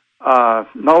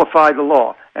nullified the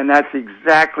law, and that's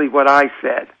exactly what I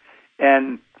said.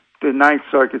 And the Ninth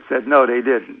Circuit said, no, they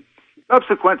didn't.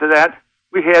 Subsequent to that,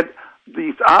 we had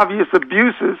these obvious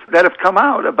abuses that have come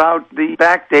out about the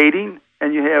backdating,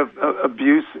 and you have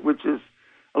abuse, which is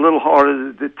a little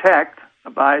harder to detect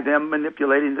by them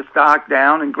manipulating the stock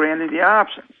down and granting the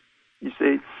options, you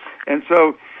see. And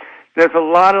so there's a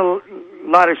lot of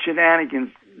shenanigans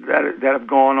that have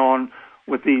gone on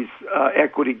with these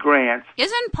equity grants.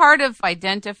 Isn't part of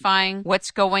identifying what's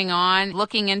going on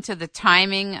looking into the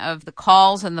timing of the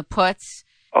calls and the puts?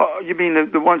 You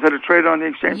mean the ones that are traded on the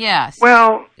exchange? Yes.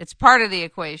 Well, it's part of the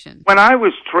equation. When I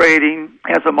was trading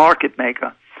as a market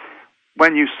maker,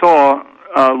 when you saw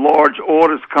large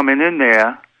orders coming in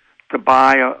there to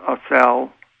buy or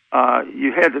sell,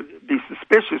 you had to be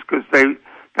suspicious, because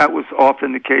that was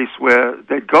often the case where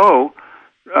they'd go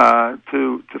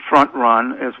to front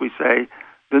run, as we say,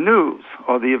 the news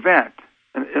or the event.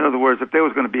 In other words, if there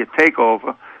was going to be a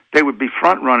takeover, they would be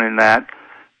front running that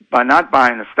by not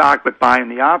buying the stock but buying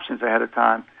the options ahead of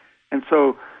time. And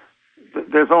so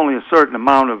there's only a certain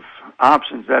amount of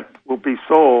options that will be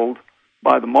sold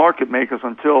by the market makers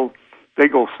until they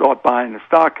go start buying the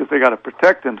stock, because they got to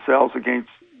protect themselves against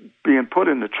being put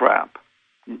in the trap.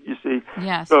 You see?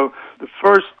 Yes. So the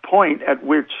first point at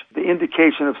which the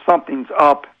indication of something's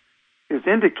up is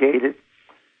indicated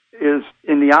is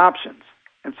in the options.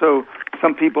 And so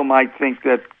some people might think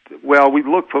that, well, we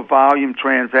look for volume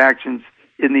transactions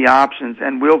in the options,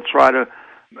 and we'll try to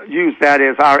use that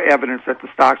as our evidence that the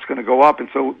stock's going to go up. And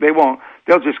so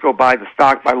they'll just go buy the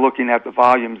stock by looking at the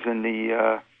volumes in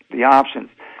the the options,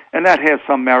 and that has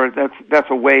some merit. That's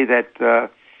a way that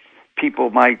people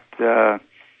might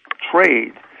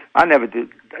trade. I never did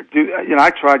do.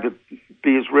 I tried to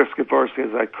be as risk averse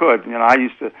as I could. I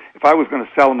used to, if I was going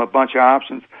to sell them a bunch of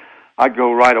options, I'd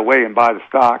go right away and buy the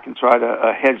stock and try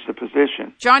to hedge the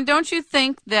position. John, don't you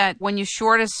think that when you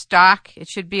short a stock, it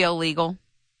should be illegal?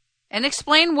 And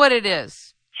explain what it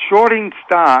is. Shorting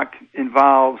stock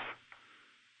involves,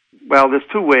 well, there's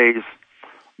two ways.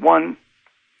 One,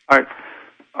 all right,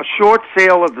 a short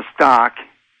sale of the stock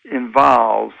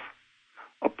involves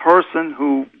a person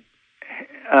who,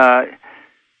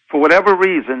 for whatever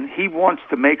reason, he wants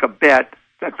to make a bet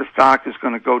that the stock is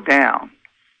going to go down,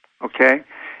 okay?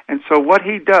 And so what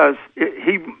he does,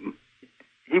 he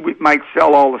might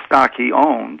sell all the stock he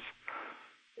owns,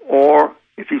 or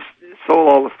if he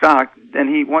sold all the stock, then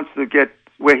he wants to get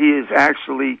where he is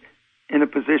actually in a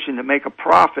position to make a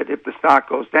profit if the stock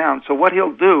goes down. So what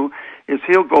he'll do is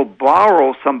he'll go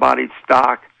borrow somebody's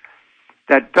stock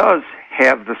that does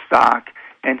have the stock,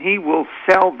 and he will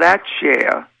sell that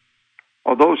share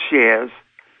or those shares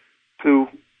to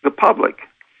the public.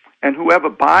 And whoever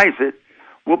buys it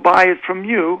will buy it from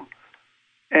you,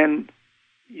 and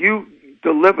you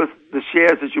deliver the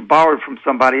shares that you borrowed from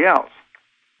somebody else.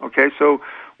 Okay, so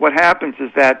what happens is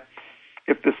that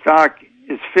if the stock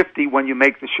is 50 when you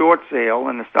make the short sale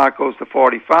and the stock goes to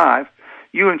 45,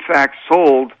 you in fact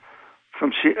sold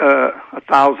some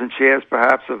 1,000 shares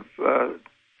perhaps of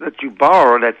that you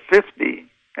borrowed at 50,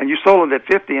 and you sold it at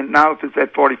 50, and now if it's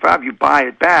at 45, you buy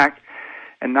it back,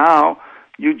 and now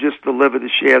you just deliver the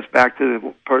shares back to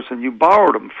the person you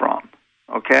borrowed them from,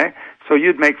 okay? So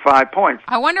you'd make 5 points.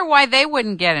 I wonder why they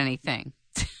wouldn't get anything.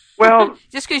 Well,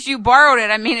 just because you borrowed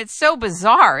it, I mean, it's so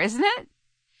bizarre, isn't it?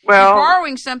 Well, you're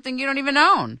borrowing something you don't even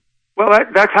own. Well,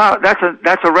 that's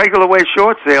a regular way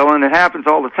short sale, and it happens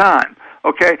all the time,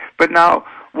 okay? But now,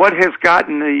 what has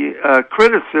gotten the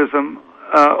criticism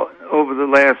over the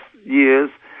last years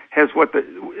is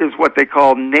what they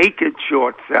call naked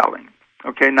short selling.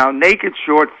 Okay, now naked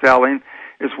short selling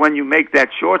is when you make that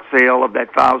short sale of that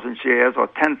 1,000 shares or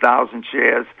 10,000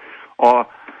 shares, or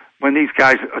when these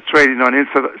guys are trading on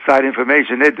inside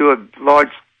information, they're doing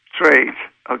large trades.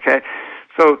 Okay,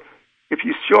 so if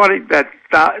you shorted that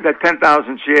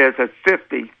 10,000 shares at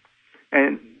 50,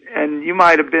 and you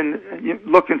might have been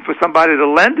looking for somebody to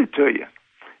lend it to you,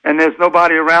 and there's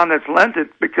nobody around that's lent it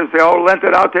because they all lent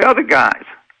it out to other guys.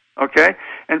 Okay,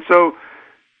 and so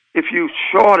if you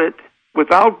short it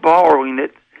without borrowing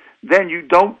it, then you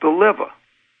don't deliver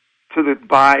to the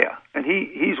buyer, and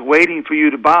he's waiting for you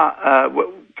to buy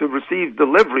to receive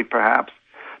delivery, perhaps.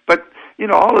 But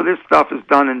all of this stuff is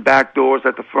done in back doors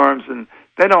at the firms, and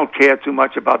they don't care too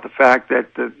much about the fact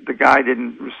that the guy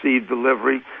didn't receive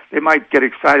delivery. They might get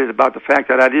excited about the fact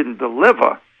that I didn't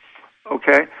deliver.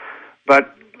 Okay,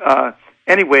 but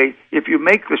anyway, if you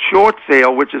make the short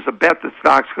sale, which is a bet the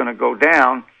stock's going to go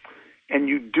down, and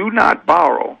you do not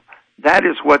borrow, that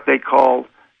is what they call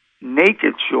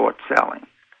naked short selling.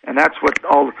 And that's what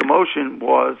all the commotion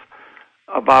was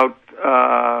about,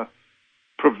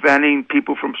 preventing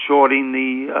people from shorting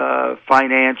the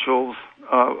financials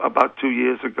about 2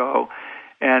 years ago.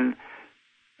 And,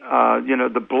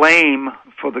 the blame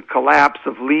for the collapse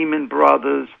of Lehman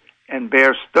Brothers and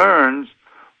Bear Stearns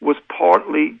was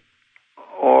partly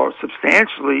or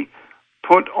substantially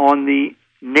put on the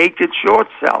naked short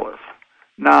sellers.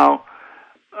 Now,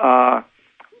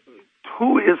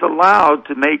 who is allowed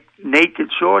to make naked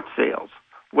short sales?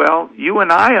 Well, you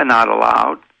and I are not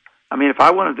allowed. I mean, if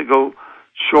I wanted to go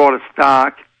short a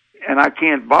stock and I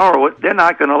can't borrow it, they're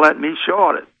not going to let me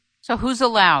short it. So who's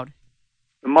allowed?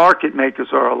 The market makers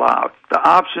are allowed. The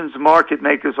options market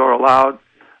makers are allowed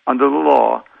under the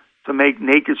law to make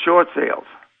naked short sales.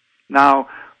 Now,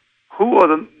 who are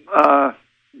the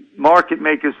market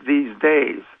makers these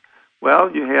days? Well,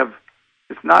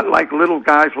 it's not like little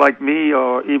guys like me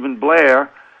or even Blair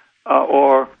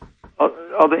or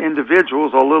other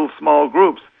individuals or little small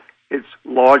groups. It's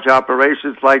large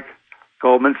operations like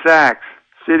Goldman Sachs,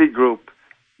 Citigroup,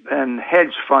 and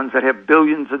hedge funds that have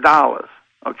billions of dollars,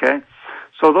 okay?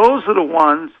 So those are the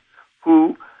ones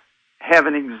who have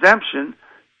an exemption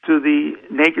to the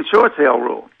naked short sale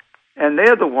rule. And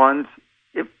they're the ones,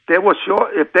 if there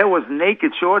was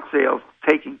naked short sales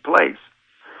taking place,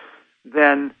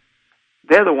 then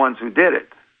they're the ones who did it,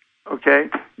 okay?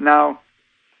 Now,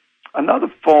 another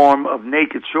form of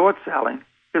naked short selling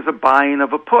is a buying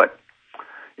of a put.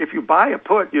 If you buy a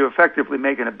put, you're effectively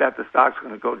making a bet the stock's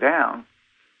going to go down.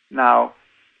 Now,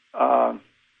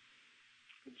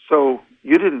 so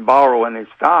you didn't borrow any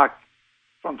stock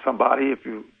from somebody if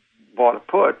you bought a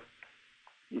put,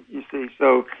 you see.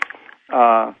 So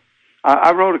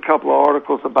I wrote a couple of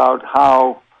articles about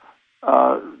how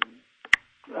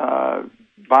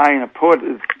buying a put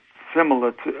is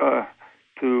similar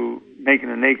to making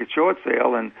a naked short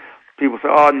sale, and people say,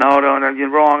 "Oh, no, you're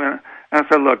wrong." And I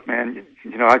said, "Look, man,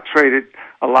 I traded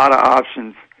a lot of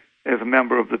options as a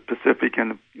member of the Pacific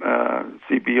and the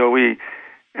CBOE,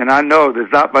 and I know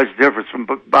there's not much difference from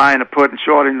buying a put and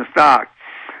shorting the stock,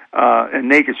 and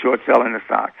naked short selling the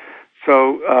stock."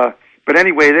 So, but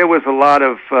anyway, there was a lot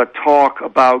of talk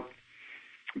about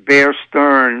Bear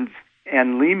Stearns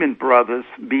and Lehman Brothers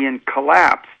being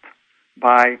collapsed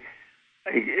by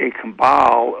a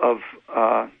cabal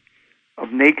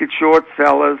of naked short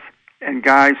sellers and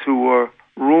guys who were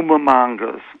rumor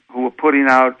mongers, who were putting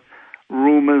out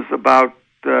rumors about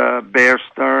Bear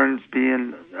Stearns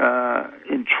being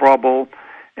in trouble,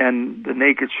 and the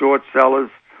naked short sellers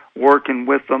working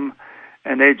with them,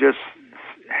 and they just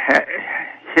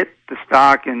hit the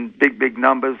stock in big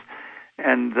numbers,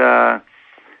 and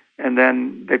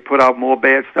then they put out more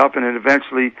bad stuff, and it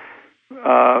eventually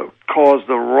caused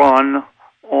a run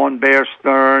on Bear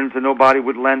Stearns, and nobody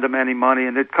would lend them any money,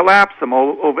 and it collapsed them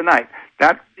overnight.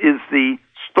 That is the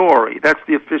story. That's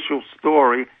the official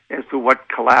story as to what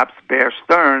collapsed Bear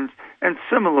Stearns, and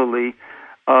similarly,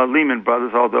 Lehman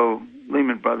Brothers, although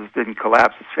Lehman Brothers didn't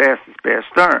collapse as fast as Bear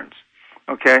Stearns.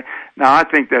 Okay? Now, I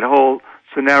think that whole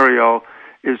scenario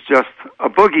is just a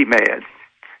boogeyman.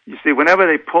 You see, whenever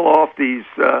they pull off these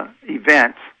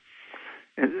events,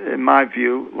 in my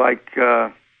view, like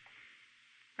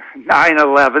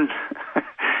 9/11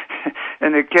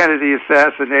 and the Kennedy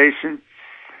assassination,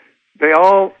 they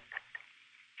all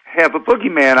have a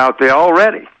boogeyman out there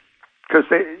already, because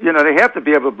they have to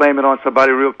be able to blame it on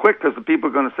somebody real quick, because the people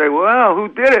are going to say, "Well, who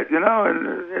did it?" And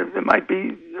it might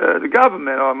be the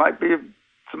government, or it might be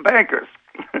some bankers.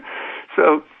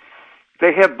 So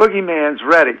they have boogeymans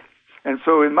ready. And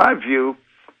so, in my view,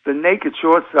 the naked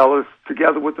short sellers,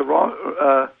 together with the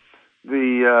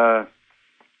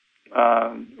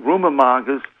rumor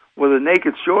mongers, were the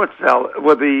naked short seller,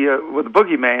 were the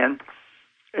boogeyman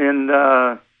in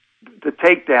the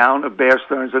takedown of Bear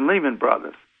Stearns and Lehman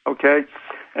Brothers. Okay,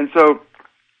 and so,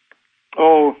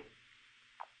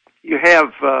 you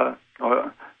have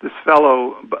this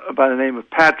fellow by the name of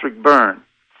Patrick Byrne.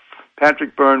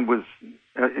 Patrick Byrne was.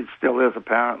 It still is,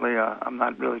 apparently. I'm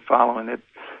not really following it.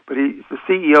 But he's the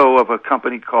CEO of a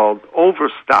company called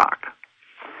Overstock.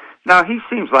 Now, he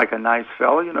seems like a nice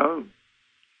fellow,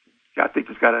 I think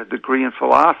he's got a degree in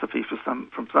philosophy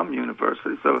from some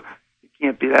university, so it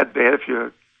can't be that bad if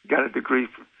you've got a degree,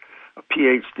 a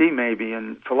PhD maybe,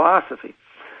 in philosophy.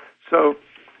 So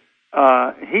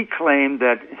he claimed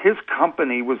that his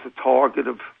company was the target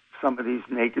of some of these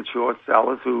naked short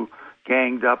sellers who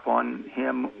ganged up on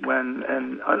him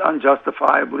and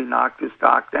unjustifiably knocked his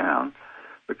stock down,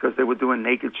 because they were doing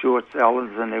naked short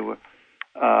sellers, and they were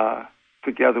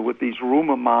together with these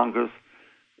rumor mongers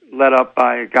led up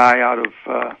by a guy out of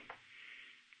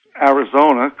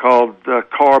Arizona called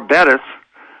Carl Bettis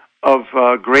of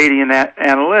Gradient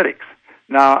Analytics.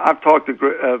 Now, I've talked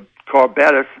to Carl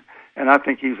Bettis, and I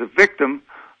think he's a victim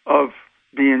of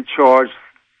being charged,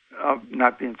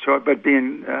 not being charged, but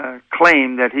being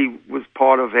claimed that he was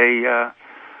part of a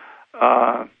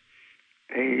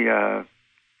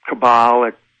cabal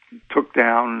that took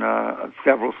down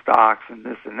several stocks and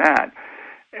this and that.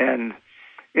 And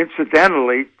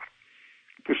incidentally,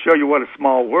 to show you what a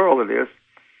small world it is,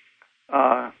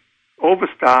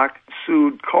 Overstock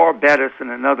sued Carl Bettis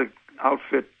and another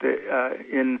outfit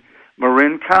in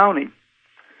Marin County,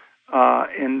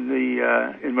 in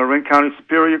Marin County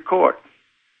Superior Court.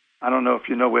 I don't know if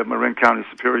you know where Marin County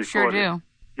Superior Court is. Sure do.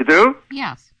 You do?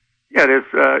 Yes. Yeah,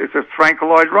 it's a Frank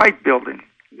Lloyd Wright building,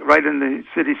 right in the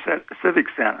city civic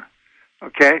center.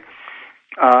 Okay?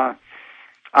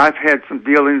 I've had some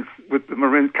dealings with the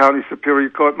Marin County Superior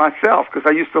Court myself, because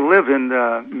I used to live in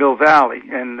Mill Valley.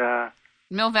 And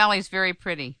Mill Valley is very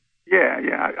pretty.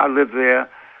 Yeah, I lived there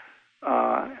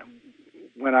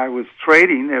when I was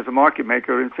trading as a market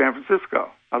maker in San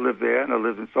Francisco. I lived there, and I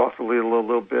lived in Sausalito a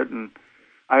little bit, and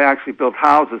I actually built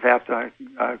houses after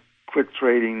I quit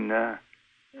trading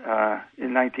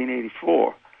in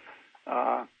 1984.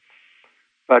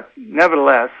 But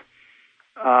nevertheless,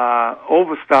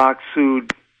 Overstock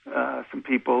sued some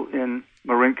people in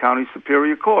Marin County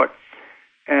Superior Court.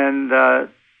 And the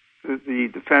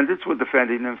defendants were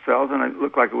defending themselves, and it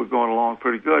looked like it was going along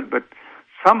pretty good. But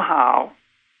somehow,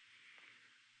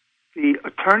 the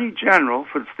Attorney General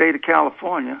for the state of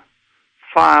California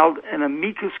filed an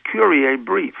amicus curiae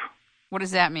brief. What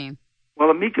does that mean? Well,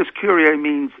 amicus curiae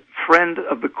means friend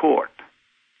of the court.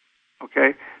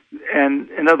 Okay? And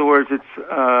in other words, it's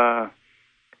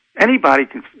anybody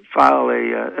can file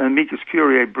an amicus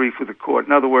curiae brief with the court.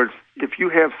 In other words, if you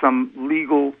have some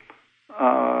legal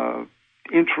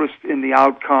interest in the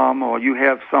outcome, or you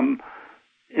have some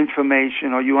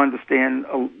information, or you understand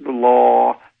the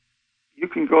law, you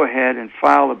can go ahead and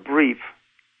file a brief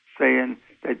saying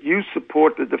that you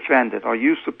support the defendant, or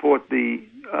you support the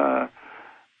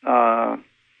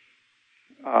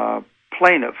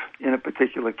plaintiff in a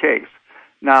particular case.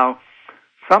 Now,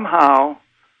 somehow,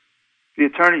 the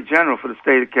Attorney General for the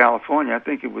state of California, I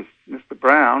think it was Mr.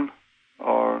 Brown,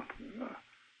 or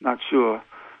not sure,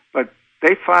 but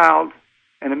they filed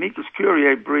an amicus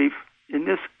curiae brief in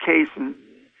this case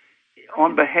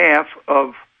on behalf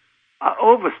of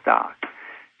Overstock.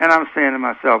 And I'm saying to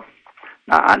myself,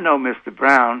 now I know Mr.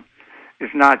 Brown is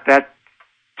not that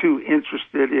too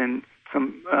interested in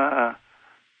some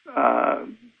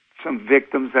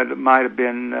victims that might have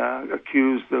been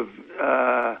accused of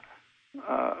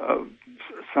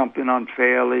something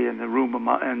unfairly, and the rumor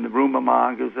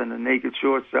mongers and the naked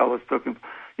short sellers took him.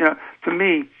 You know, to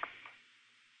me,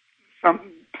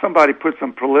 somebody put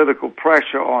some political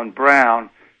pressure on Brown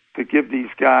to give these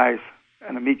guys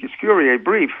an amicus curiae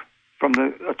brief from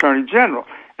the Attorney General.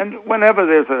 And whenever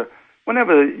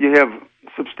you have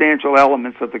substantial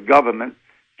elements of the government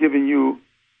giving you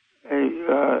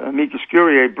a amicus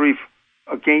curiae brief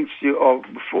against you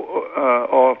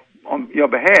or on your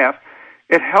behalf,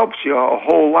 it helps you a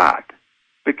whole lot,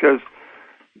 because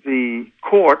the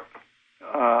court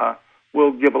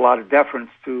will give a lot of deference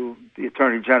to the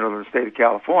Attorney General of the state of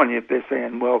California if they're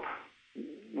saying, well,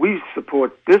 we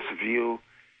support this view,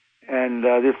 and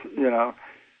this,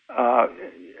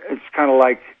 it's kind of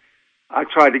like I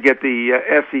tried to get the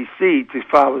SEC to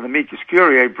file an amicus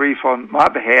curiae brief on my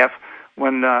behalf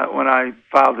when I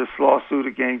filed this lawsuit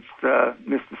against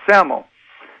Mr. Semmel,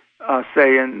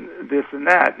 saying this and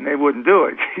that, and they wouldn't do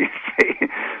it. You see,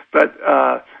 but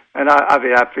and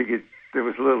I figured there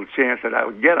was a little chance that I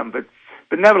would get them, but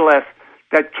nevertheless,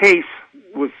 that case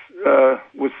was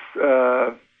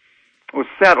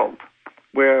settled,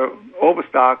 where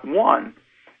Overstock won,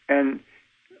 and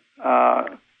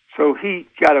so he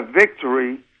got a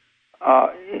victory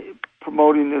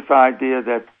promoting this idea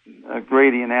that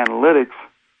gradient analytics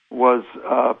was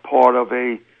part of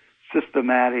a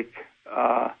systematic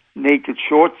naked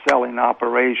short selling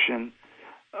operation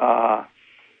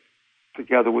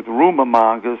together with rumor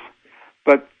mongers.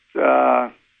 But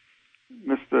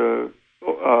Mr.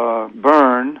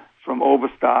 Byrne from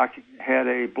Overstock had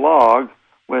a blog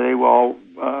where they were all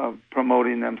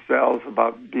promoting themselves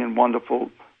about being wonderful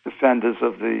defenders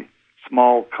of the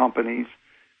small companies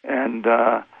and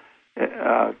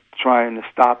trying to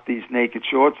stop these naked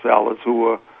short sellers who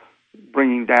were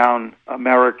bringing down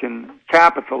American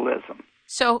capitalism.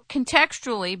 So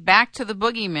contextually, back to the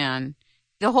boogeyman,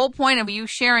 the whole point of you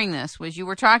sharing this was you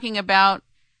were talking about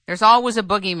there's always a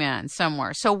boogeyman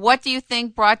somewhere. So what do you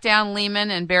think brought down Lehman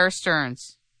and Bear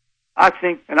Stearns? I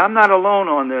think, and I'm not alone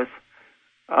on this,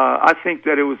 I think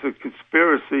that it was a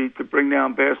conspiracy to bring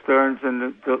down Bear Stearns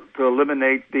and to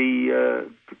eliminate the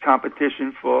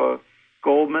competition for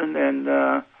Goldman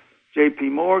and J.P.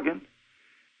 Morgan.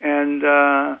 And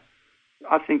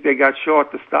I think they got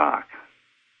short the stock,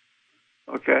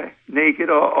 okay, naked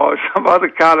or some other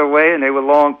kind of way, and they were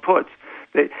long puts.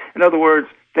 In other words,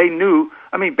 they knew.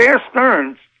 I mean, Bear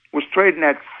Stearns was trading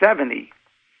at 70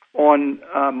 on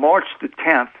March the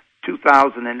 10th,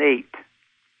 2008.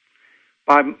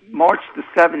 By March the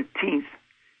 17th,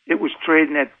 it was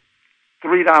trading at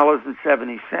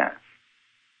 $3.70.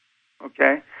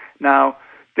 Okay, now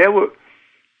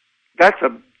that's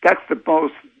the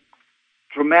most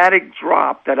dramatic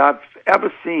drop that I've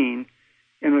ever seen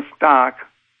in a stock,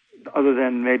 other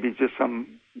than maybe just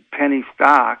some penny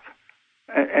stock.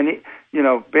 And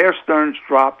Bear Stearns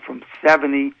dropped from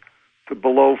 70 to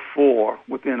below 4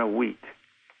 within a week.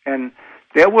 And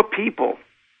there were people,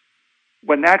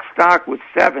 when that stock was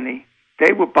 70,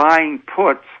 they were buying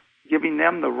puts, giving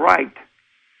them the right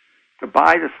to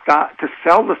buy the stock, to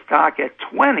sell the stock at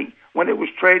 20 when it was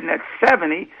trading at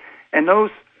 70, and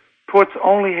those puts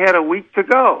only had a week to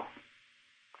go.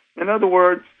 In other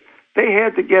words, they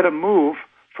had to get a move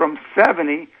from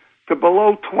 70 to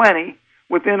below 20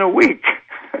 within a week.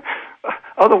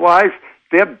 Otherwise,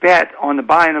 their bet on the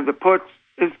buying of the puts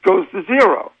goes to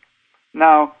zero.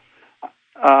 Now,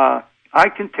 I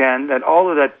contend that all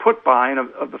of that put buying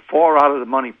of the far out of the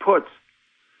money puts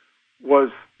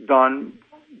was done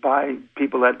by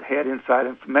people that had inside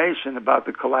information about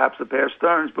the collapse of Bear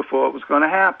Stearns before it was going to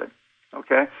happen.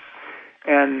 Okay?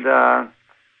 And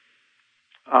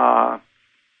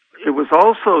it was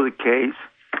also the case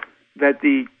that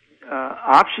the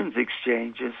options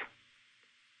exchanges,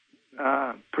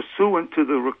 pursuant to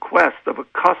the request of a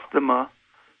customer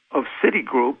of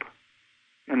Citigroup,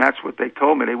 and that's what they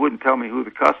told me. They wouldn't tell me who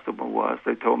the customer was.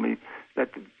 They told me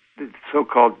that the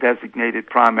so-called designated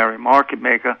primary market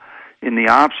maker in the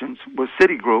options was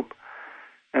Citigroup,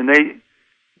 and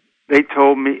they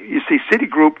told me, you see,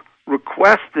 Citigroup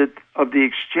requested of the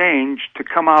exchange to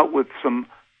come out with some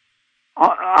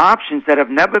options that have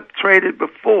never traded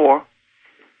before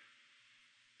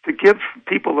to give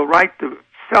people the right to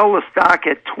sell the stock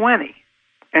at 20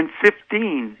 and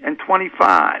 15 and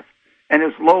 25 and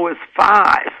as low as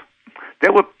 5.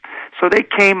 So they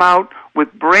came out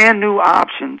with brand new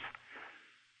options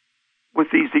with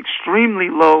these extremely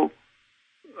low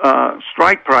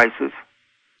strike prices.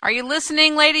 Are you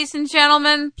listening, ladies and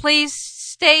gentlemen? Please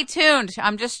stay tuned.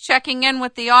 I'm just checking in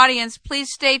with the audience.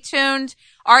 Please stay tuned.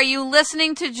 Are you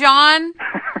listening to John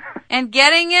and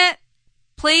getting it?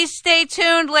 Please stay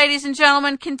tuned, ladies and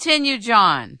gentlemen. Continue,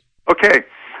 John. Okay.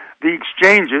 The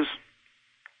exchanges,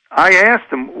 I asked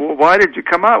them, well, why did you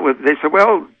come out with it? They said,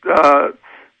 well,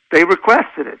 they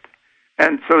requested it.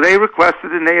 And so they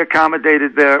requested and they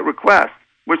accommodated their request,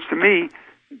 which to me,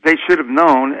 they should have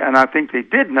known, and I think they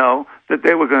did know, that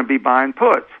they were going to be buying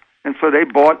puts. And so they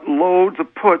bought loads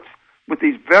of puts with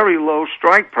these very low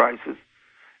strike prices,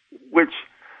 which,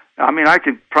 I mean, I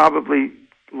could probably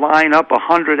line up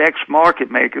 100 ex-market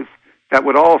makers that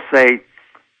would all say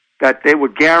that they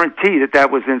would guarantee that that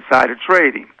was insider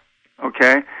trading,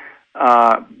 okay?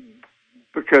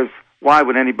 Because why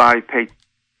would anybody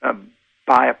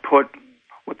buy a put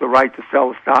with the right to sell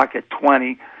the stock at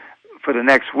 20 for the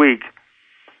next week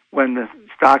when the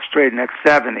stock's trading at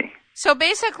 70? So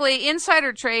basically,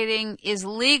 insider trading is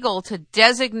legal to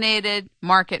designated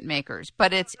market makers,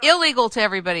 but it's illegal to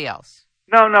everybody else.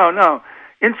 No.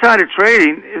 Insider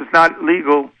trading is not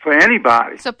legal for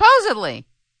anybody. Supposedly.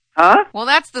 Huh? Well,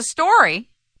 that's the story.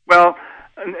 Well,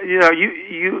 you know,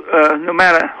 you no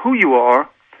matter who you are,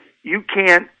 you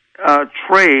can't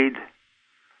trade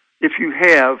if you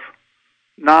have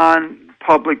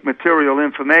non-public material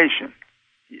information.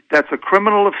 That's a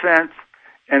criminal offense,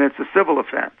 and it's a civil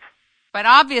offense. But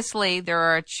obviously, there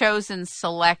are a chosen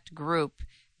select group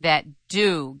that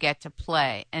do get to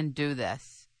play and do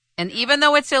this. And even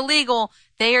though it's illegal,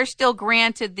 they are still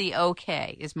granted the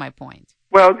okay, is my point.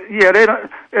 Well, yeah, they don't,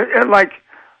 like,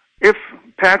 if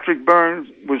Patrick Burns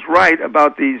was right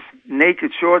about these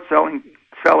naked short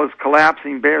sellers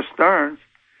collapsing Bear Stearns,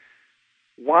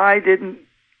 why didn't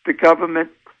the government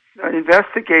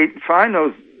investigate and find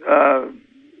those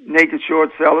naked short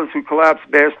sellers who collapsed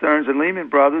Bear Stearns and Lehman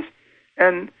Brothers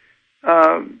and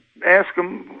ask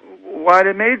them why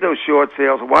they made those short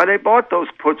sales, why they bought those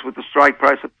puts with the strike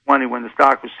price of 20 when the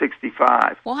stock was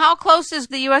 65. Well, how close is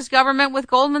the U.S. government with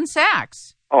Goldman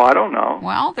Sachs? Oh, I don't know.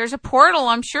 Well, there's a portal,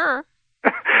 I'm sure.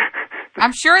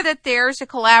 I'm sure that there's a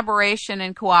collaboration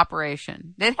and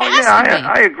cooperation. It has to be.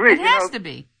 I agree. It has to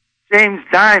be. James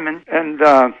Dimon, and,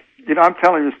 I'm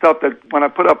telling you stuff that when I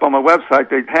put up on my website,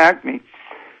 they hacked me.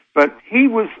 But he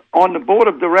was on the board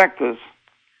of directors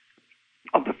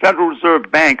of the Federal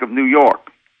Reserve Bank of New York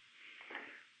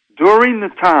during the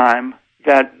time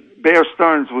that Bear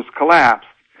Stearns was collapsed.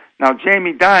 Now,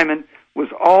 Jamie Dimon was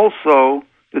also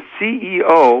the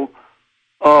CEO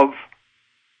of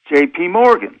J.P.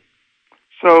 Morgan.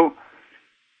 So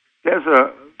there's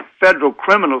a federal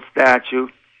criminal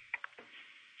statute,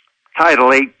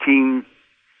 Title 18,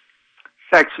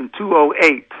 Section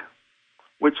 208,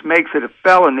 which makes it a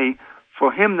felony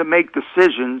for him to make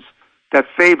decisions that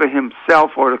favor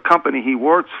himself or the company he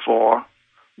works for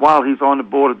while he's on the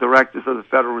board of directors of the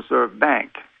Federal Reserve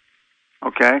Bank.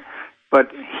 Okay?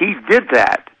 But he did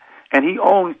that, and he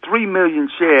owned 3 million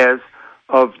shares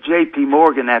of J.P.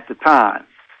 Morgan at the time.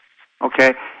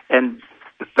 Okay? And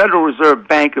the Federal Reserve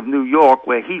Bank of New York,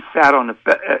 where he sat on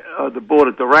the board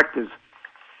of directors,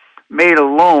 made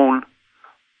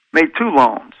two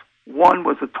loans. One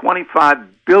was a $25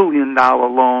 billion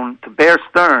loan to Bear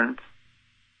Stearns,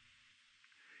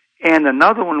 and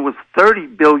another one was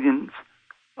 $30 billion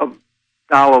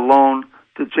loan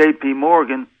to J.P.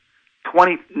 Morgan,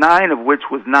 29 of which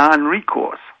was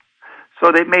non-recourse.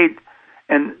 So they made,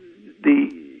 and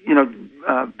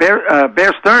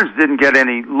Bear Stearns didn't get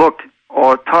any look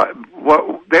or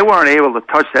they weren't able to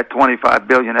touch that $25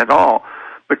 billion at all,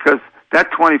 because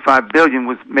that $25 billion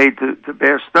was made to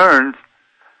Bear Stearns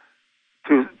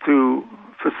to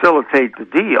facilitate the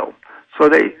deal. So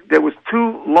there was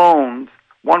two loans.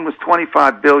 One was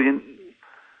 $25 billion,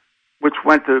 which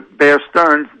went to Bear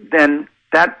Stearns. Then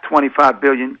that $25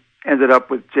 billion ended up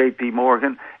with J.P.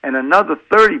 Morgan, and another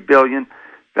 $30 billion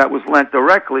that was lent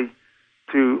directly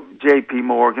to J.P.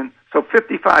 Morgan. So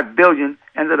 $55 billion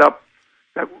that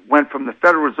went from the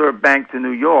Federal Reserve Bank to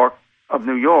New York,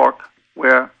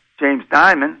 where James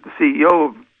Dimon, the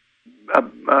CEO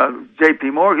of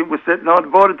J.P. Morgan, was sitting on the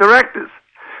board of directors.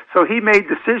 So he made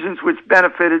decisions which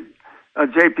benefited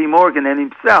J.P. Morgan and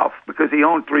himself because he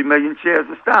owned 3 million shares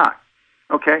of stock.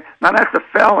 Okay? Now, that's a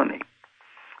felony.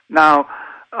 Now,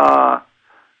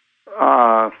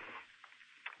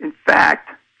 in fact,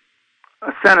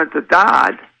 Senator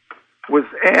Dodd was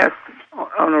asked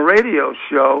on a radio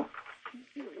show,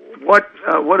 what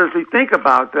does he think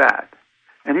about that?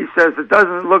 And he says, it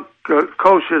doesn't look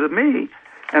kosher to me,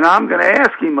 and I'm going to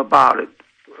ask him about it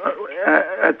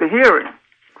at the hearing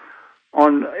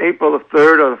on April the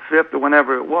 3rd or the 5th or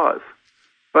whenever it was.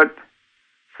 But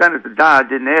Senator Dodd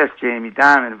didn't ask Jamie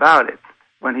Dimon about it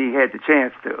when he had the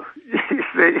chance to. You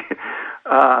see?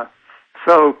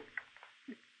 So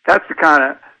that's the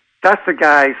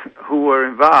guys who were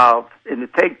involved in the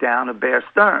takedown of Bear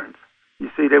Stearns. You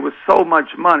see, there was so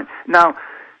much money. Now,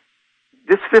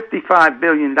 this $55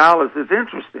 billion is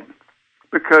interesting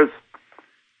because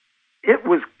it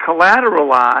was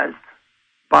collateralized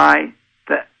by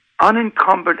the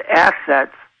unencumbered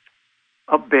assets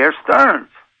of Bear Stearns.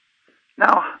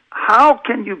 Now, how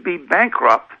can you be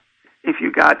bankrupt if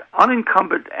you got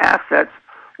unencumbered assets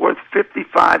worth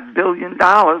 $55 billion,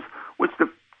 which the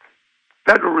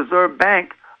Federal Reserve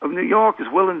Bank of New York is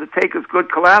willing to take as good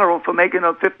collateral for making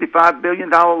a $55 billion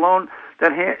loan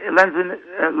that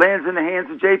lands in the hands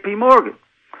of J.P. Morgan?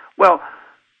 Well,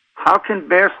 how can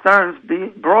Bear Stearns be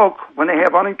broke when they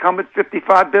have unencumbered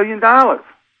 $55 billion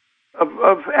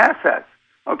of assets?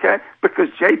 Okay, because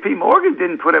J.P. Morgan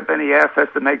didn't put up any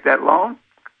assets to make that loan.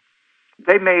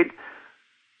 They made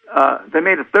a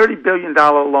 $30 billion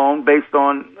loan based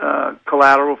on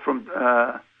collateral from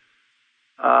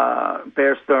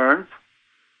Bear Stearns,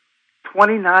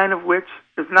 29 of which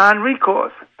is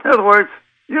non-recourse. In other words,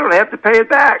 you don't have to pay it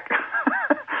back.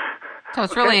 So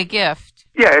it's really a gift.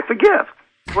 Yeah, it's a gift.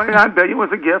 $29 billion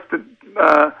was a gift to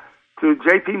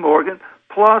J.P. Morgan.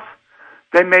 Plus,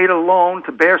 they made a loan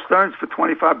to Bear Stearns for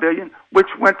 $25 billion, which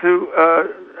went to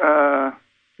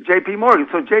J.P. Morgan.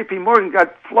 So J.P. Morgan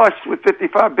got flushed with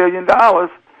 $55 billion,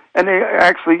 and they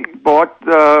actually bought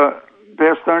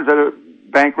Bear Stearns at a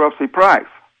bankruptcy price.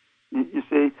 You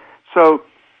see? So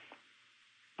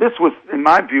this was, in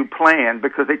my view, planned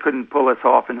because they couldn't pull this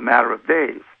off in a matter of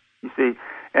days. You see?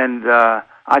 And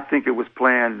I think it was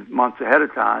planned months ahead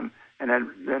of time. And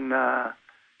then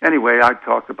anyway, I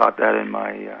talked about that in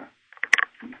my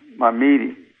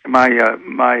meeting, my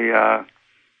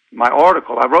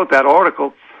article. I wrote that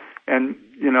article, and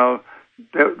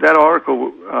that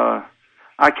article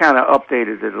I kind of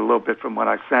updated it a little bit from what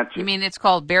I sent you. You mean it's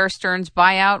called Bear Stearns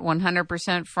Buyout,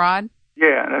 100% fraud?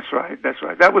 Yeah, that's right.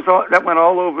 That went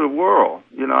all over the world.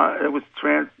 It was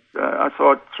I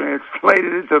saw it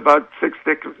translated into about 6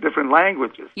 different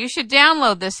languages. You should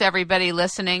download this, everybody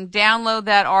listening. Download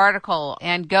that article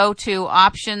and go to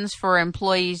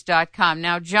optionsforemployees.com.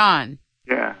 Now, John.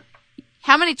 Yeah.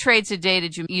 How many trades a day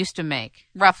did you used to make,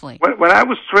 roughly? When I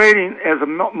was trading as a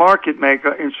market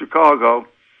maker in Chicago,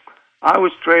 I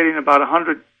was trading about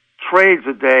 100 trades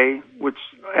a day, which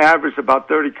averaged about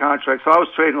 30 contracts. So I was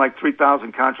trading like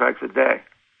 3,000 contracts a day.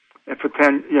 And for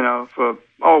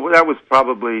that was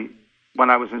probably when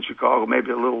I was in Chicago, maybe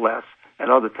a little less at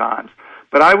other times.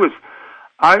 But I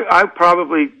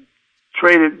probably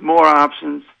traded more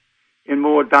options in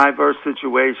more diverse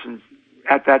situations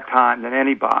at that time than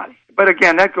anybody. But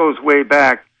again, that goes way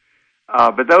back.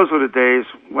 But those were the days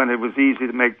when it was easy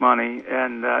to make money,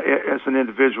 and as an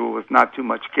individual with not too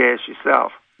much cash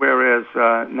yourself. Whereas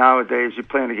nowadays you're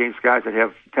playing against guys that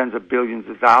have tens of billions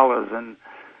of dollars, and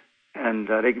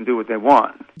they can do what they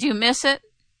want. Do you miss it?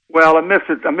 Well, I miss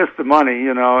it. I miss the money,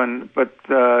 but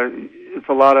it's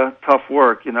a lot of tough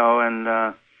work, and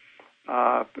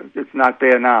it's not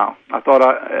there now.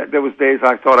 There was days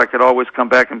I thought I could always come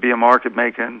back and be a market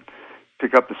maker and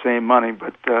pick up the same money,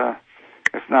 but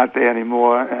it's not there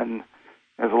anymore. And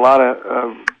there's a lot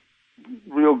of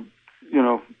real,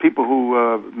 people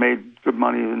who made good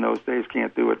money in those days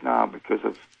can't do it now because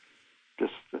of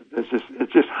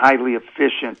it's just highly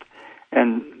efficient.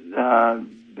 And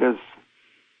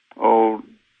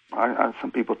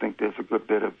some people think there's a good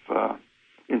bit of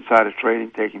insider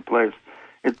trading taking place.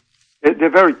 They're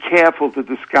very careful to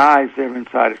disguise their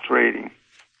insider trading.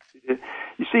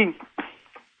 You see,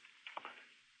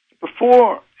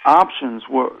 before options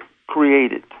were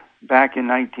created back in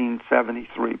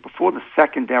 1973, before the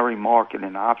secondary market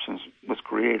in options was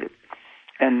created,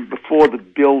 and before the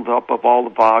build-up of all the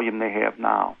volume they have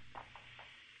now,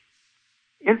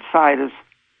 insiders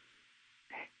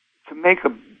to make a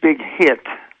big hit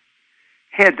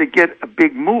had to get a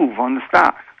big move on the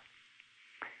stock.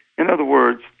 In other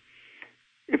words,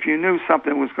 if you knew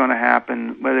something was going to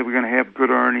happen, whether they were going to have good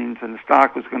earnings and the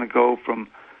stock was going to go from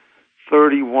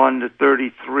 31 to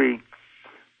 33,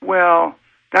 well,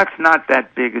 that's not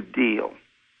that big a deal,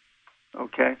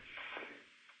 okay?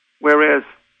 Whereas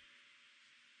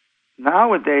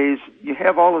nowadays, you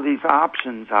have all of these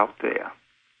options out there.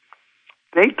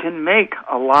 They can make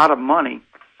a lot of money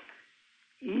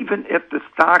even if the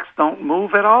stocks don't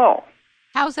move at all.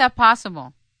 How's that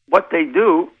possible? What they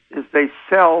do is they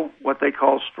sell what they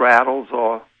call straddles,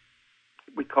 or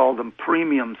we call them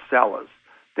premium sellers.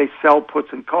 They sell puts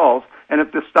and calls, and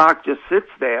if the stock just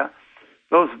sits there,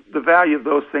 the value of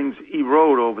those things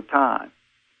erode over time.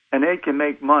 And they can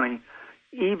make money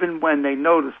even when they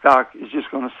know the stock is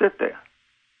just going to sit there.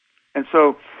 And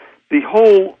so the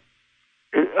whole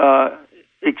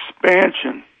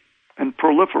expansion and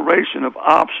proliferation of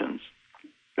options,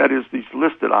 that is, these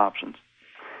listed options,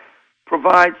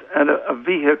 provides a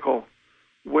vehicle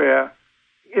where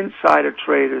insider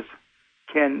traders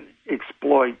can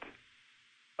exploit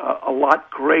a lot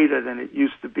greater than it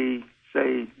used to be,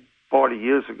 say, 40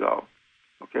 years ago,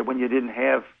 okay, when you didn't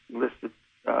have listed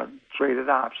traded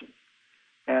options.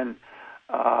 And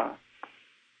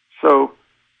so,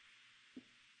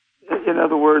 in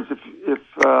other words, if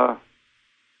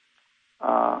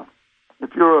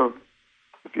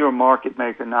you're a market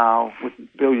maker now with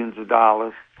billions of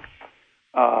dollars,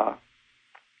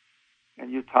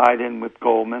 and you're tied in with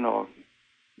Goldman or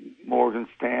Morgan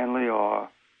Stanley or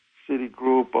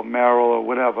Citigroup or Merrill or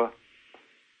whatever,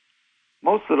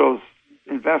 most of those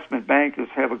investment bankers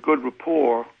have a good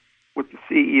rapport with the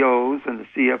CEOs and the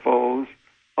CFOs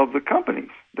of the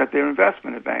companies that they're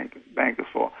investment bankers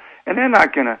for. And they're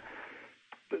not going to,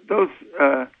 the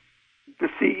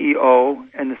CEO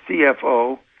and the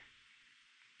CFO,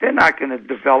 they're not going to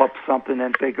develop something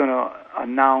that they're going to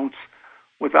announce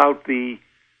without the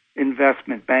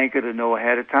investment banker to know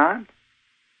ahead of time.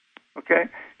 Okay?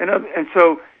 And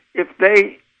so if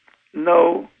they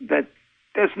know that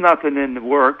there's nothing in the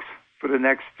works for the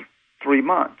next 3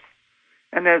 months,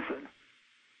 and there's,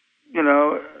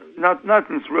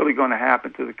 nothing's really going to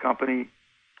happen to the company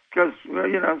because,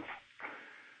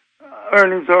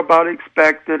 earnings are about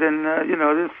expected and,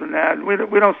 this and that.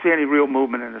 We don't see any real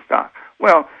movement in the stock.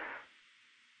 Well,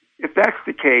 if that's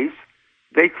the case,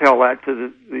 they tell that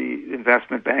to the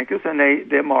investment bankers and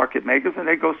they're market makers, and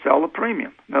they go sell a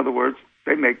premium. In other words,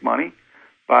 they make money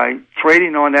by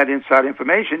trading on that inside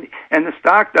information, and the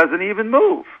stock doesn't even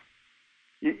move.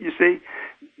 You see?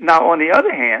 Now, on the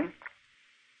other hand,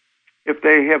 if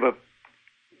they have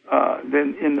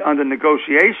under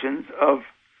negotiations of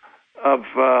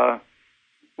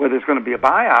where there's going to be a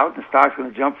buyout, the stock's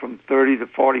going to jump from 30 to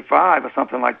 45 or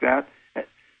something like that,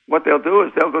 what they'll do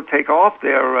is they'll go take off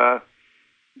their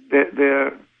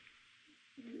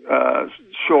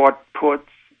short puts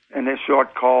and their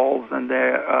short calls and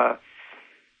their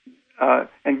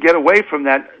and get away from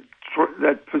that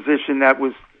position that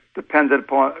was dependent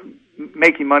upon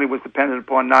making money was dependent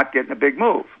upon not getting a big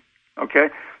move. Okay,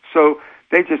 so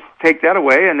they just take that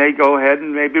away and they go ahead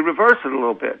and maybe reverse it a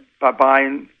little bit by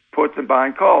buying puts and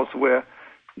buying calls, where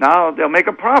now they'll make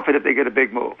a profit if they get a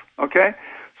big move. Okay,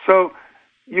 so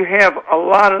you have a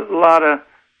lot of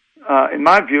in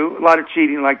my view, a lot of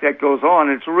cheating like that goes on.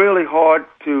 It's really hard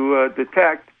to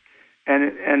detect,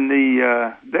 and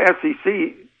the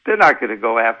SEC, they're not going to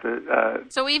go after.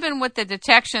 So even with the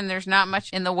detection, there's not much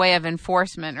in the way of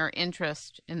enforcement or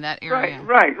interest in that area.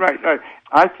 Right.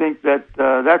 I think that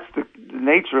that's the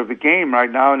nature of the game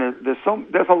right now, and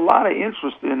there's a lot of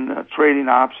interest in trading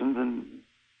options, and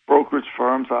brokerage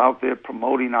firms are out there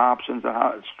promoting options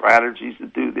and strategies to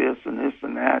do this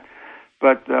and that.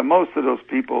 But most of those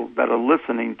people that are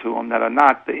listening to them that are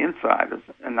not the insiders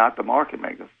and not the market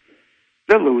makers,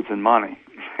 they're losing money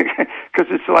because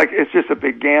it's just a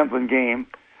big gambling game,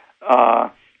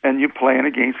 and you're playing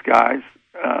against guys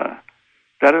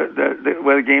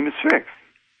where the game is fixed.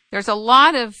 There's a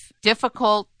lot of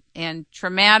difficult and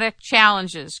traumatic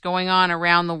challenges going on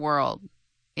around the world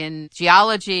in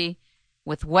geology,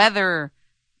 with weather,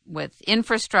 with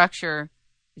infrastructure.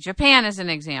 Japan is an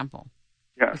example.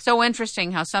 Yeah. It's so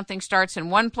interesting how something starts in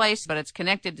one place, but it's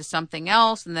connected to something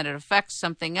else, and then it affects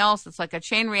something else. It's like a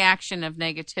chain reaction of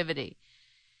negativity.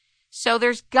 So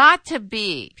there's got to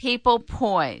be people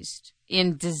poised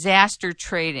in disaster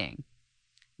trading,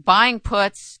 buying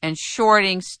puts and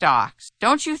shorting stocks.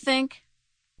 Don't you think?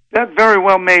 That very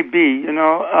well may be.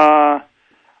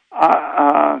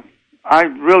 I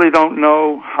really don't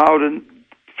know how to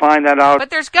find that out. But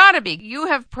there's got to be. You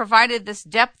have provided this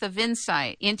depth of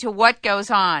insight into what goes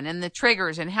on and the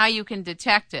triggers and how you can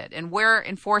detect it and where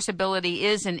enforceability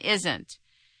is and isn't.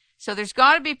 So there's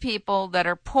got to be people that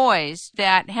are poised,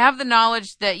 that have the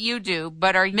knowledge that you do,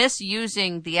 but are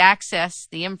misusing the access,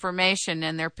 the information,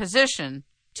 and their position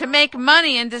to make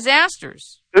money in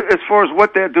disasters. As far as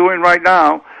what they're doing right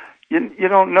now, you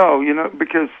don't know,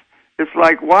 because it's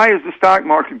like, why is the stock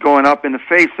market going up in the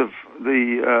face of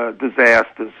the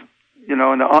disasters,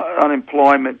 and the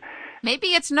unemployment?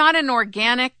 Maybe it's not an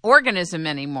organic organism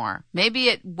anymore. Maybe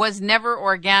it was never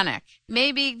organic.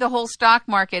 Maybe the whole stock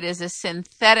market is a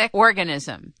synthetic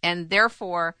organism, and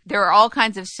therefore there are all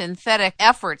kinds of synthetic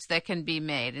efforts that can be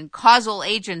made and causal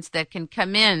agents that can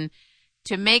come in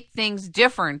to make things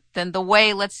different than the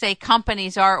way, let's say,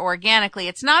 companies are organically.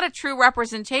 It's not a true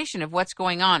representation of what's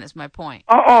going on, is my point.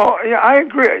 Oh, yeah, I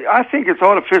agree. I think it's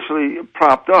artificially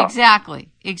propped up.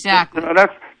 Exactly.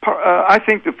 I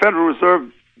think the Federal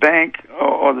Reserve Bank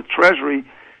or the Treasury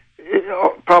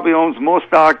probably owns more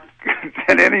stock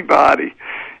than anybody,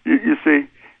 you see.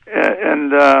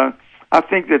 And I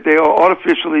think that they are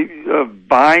artificially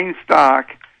buying stock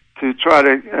to try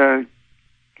to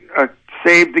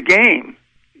save the game,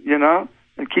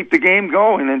 and keep the game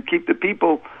going and keep the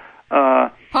people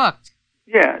hooked.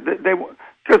 Yeah,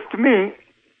 because to me,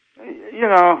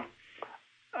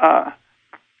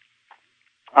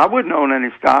 I wouldn't own any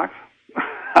stocks.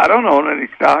 I don't own any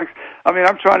stocks. I mean,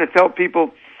 I'm trying to tell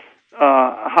people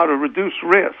how to reduce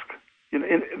risk in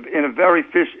a very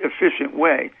efficient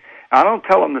way. I don't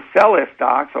tell them to sell their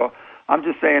stocks, or I'm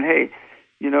just saying, hey,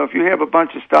 if you have a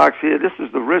bunch of stocks here, this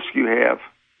is the risk you have.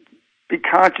 Be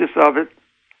conscious of it.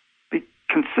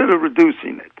 Consider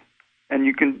reducing it, and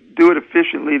you can do it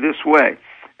efficiently this way.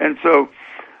 And so,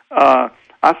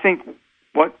 I think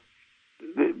what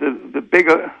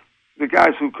the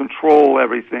guys who control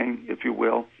everything, if you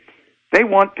will, they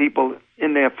want people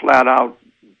in there flat out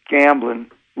gambling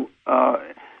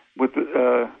with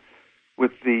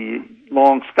the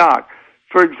long stock.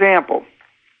 For example,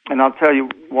 and I'll tell you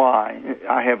why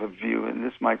I have a view, and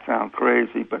this might sound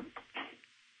crazy, but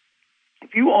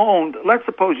if you owned, let's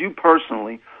suppose you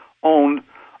personally owned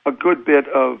a good bit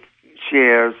of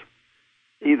shares,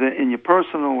 either in your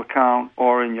personal account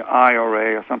or in your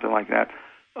IRA or something like that,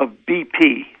 of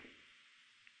BP.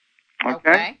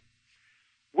 Okay?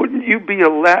 Wouldn't you be a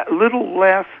little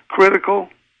less critical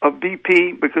of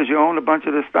BP because you own a bunch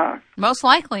of the stock? Most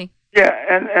likely. Yeah,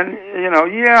 and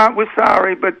we're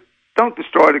sorry, but don't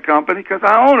destroy the company because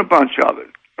I own a bunch of it,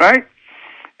 right?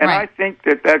 And right. I think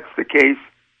that that's the case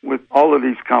with all of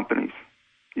these companies.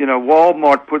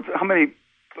 Walmart puts, how many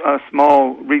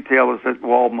small retailers that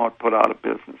Walmart put out of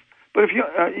business? But if you,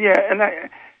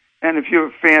 and if you're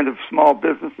a fan of small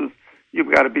businesses,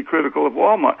 you've got to be critical of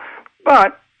Walmart.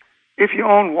 But if you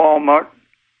own Walmart,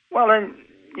 well, then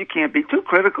you can't be too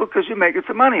critical because you're making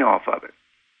some money off of it.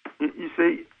 You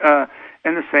see,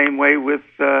 in the same way with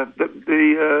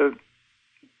the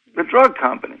drug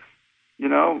companies.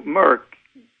 Merck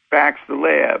backs the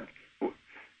lab.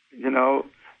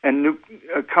 And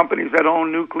companies that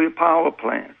own nuclear power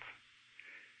plants.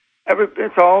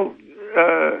 It's all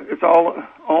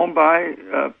owned by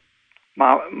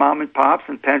mom and pops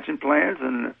and pension plans,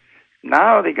 and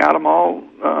now they got them all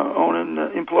owning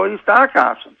employee stock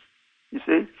options. You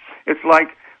see, it's like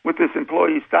with this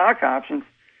employee stock options,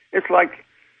 it's like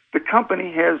the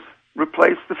company has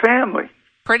replaced the family.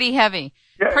 Pretty heavy.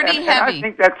 Yeah, heavy. And I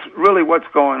think that's really what's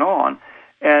going on,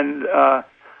 and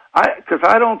because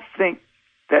I don't think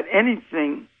that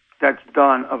anything that's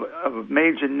done of a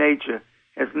major nature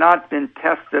has not been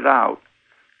tested out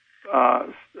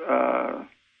as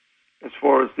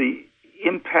far as the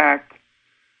impact.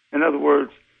 In other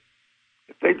words,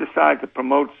 if they decide to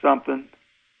promote something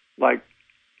like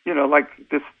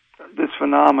this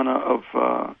phenomena of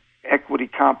equity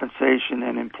compensation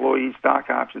and employee stock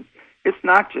options, it's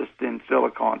not just in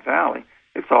Silicon Valley.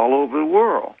 It's all over the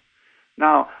world.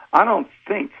 Now, I don't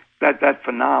think that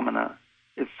phenomena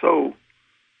is so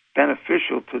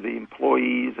beneficial to the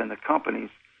employees and the companies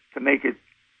to make it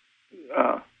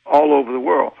all over the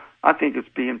world. I think it's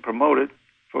being promoted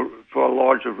for a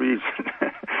larger reason.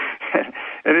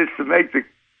 And it's to make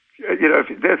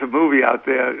there's a movie out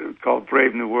there called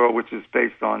Brave New World, which is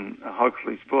based on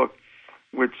Huxley's book,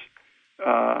 which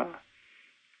I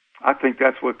think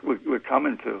that's what we're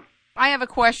coming to. I have a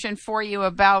question for you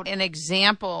about an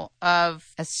example of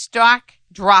a stock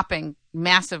dropping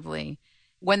massively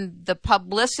when the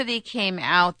publicity came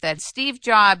out that Steve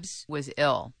Jobs was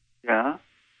ill. Yeah.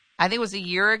 I think it was a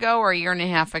year ago or a year and a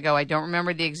half ago. I don't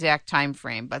remember the exact time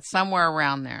frame, but somewhere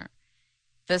around there.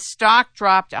 the stock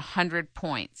dropped 100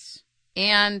 points.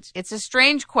 And it's a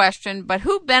strange question, but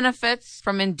who benefits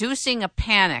from inducing a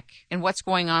panic in what's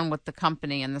going on with the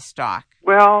company and the stock?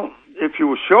 Well, if you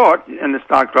were short and the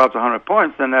stock drops 100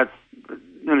 points, then that's,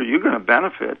 you're going to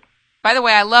benefit. By the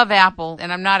way, I love Apple,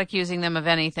 and I'm not accusing them of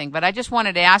anything, but I just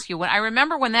wanted to ask you, I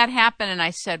remember when that happened, and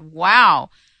I said, wow,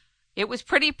 it was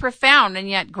pretty profound, and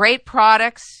yet great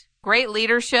products, great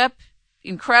leadership,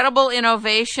 incredible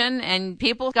innovation, and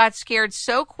people got scared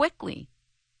so quickly.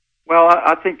 Well,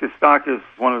 I think the stock is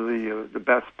one of the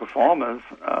best performers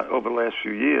over the last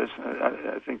few years.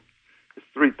 I think it's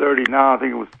 330 now. I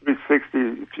think it was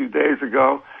 360 a few days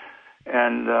ago.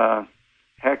 And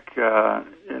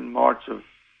in March of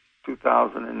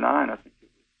 2009, I think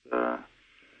it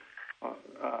was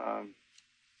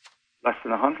less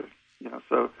than 100.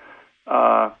 So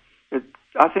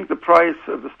I think the price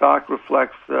of the stock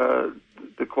reflects the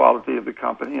quality of the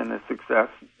company and the success.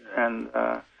 And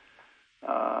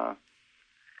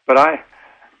but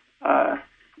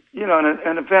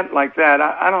an event like that,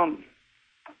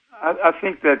 I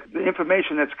think that the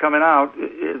information that's coming out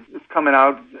is coming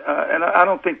out, and I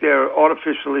don't think they're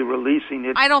artificially releasing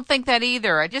it. I don't think that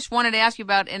either. I just wanted to ask you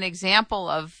about an example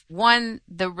of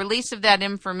the release of that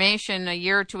information a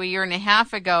year to a year and a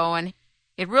half ago, and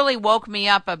it really woke me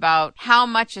up about how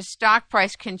much a stock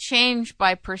price can change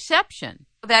by perception.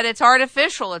 That it's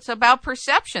artificial. It's about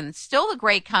perception. It's still a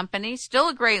great company, still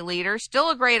a great leader, still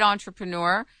a great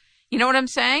entrepreneur. You know what I'm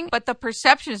saying? But the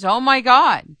perception is, oh my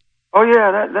God. Oh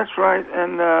yeah, that's right.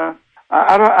 And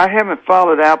I haven't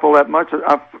followed Apple that much.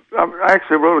 I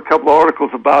actually wrote a couple of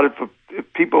articles about it. For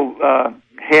if people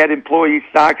had employee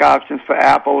stock options for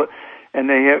Apple, and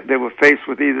they were faced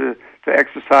with either to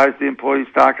exercise the employee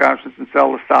stock options and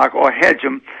sell the stock or hedge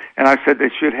them. And I said they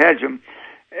should hedge them,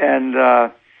 and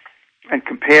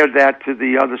compared that to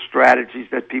the other strategies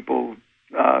that people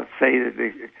say that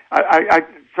they.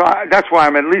 That's why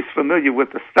I'm at least familiar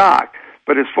with the stock.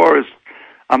 But as far as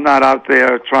I'm not out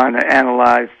there trying to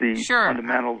analyze the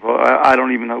fundamentals. I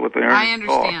don't even know what the earnings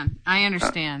are. I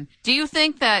understand. Do you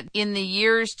think that in the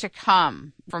years to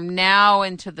come, from now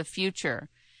into the future,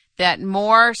 that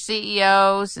more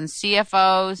CEOs and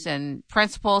CFOs and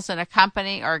principals in a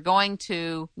company are going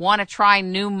to want to try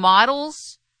new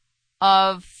models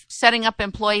of setting up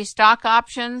employee stock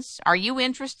options? Are you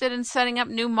interested in setting up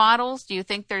new models? Do you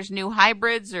think there's new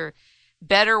hybrids or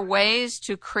better ways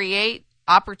to create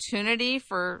opportunity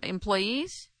for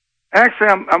employees? Actually,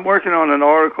 I'm working on an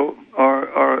article,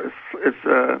 or it's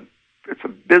a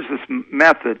business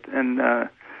method, and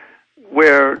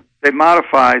where they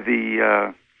modify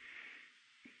the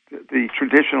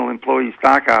traditional employee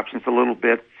stock options a little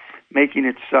bit, making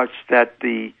it such that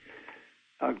the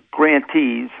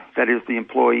grantees, that is the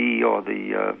employee or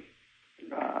the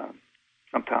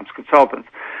sometimes consultants,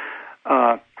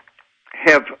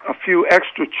 have a few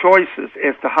extra choices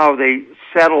as to how they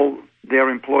settle their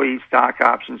employee stock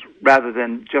options rather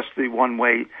than just the one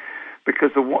way, because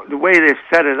the way they've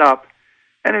set it up,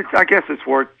 and I guess it's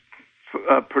worked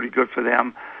pretty good for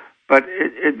them, but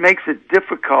it makes it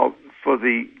difficult for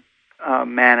the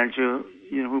manager,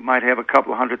 who might have a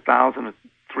couple of 100,000 or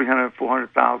 300,000,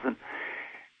 400,000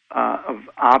 of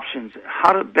options,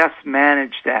 how to best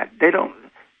manage that.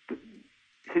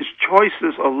 His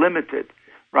choices are limited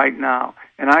right now.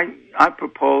 And I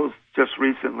proposed just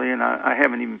recently, and I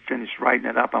haven't even finished writing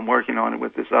it up. I'm working on it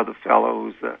with this other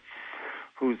fellow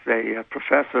who's a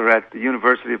professor at the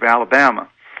University of Alabama,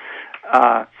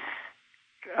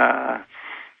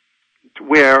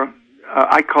 where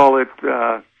I call it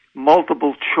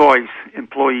multiple choice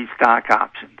employee stock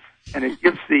options. And it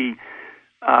gives the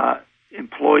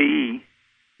employee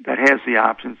that has the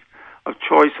options a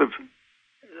choice of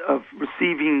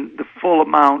receiving the full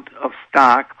amount of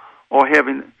stock, or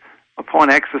having, upon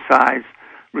exercise,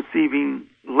 receiving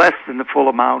less than the full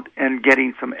amount and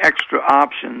getting some extra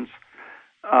options,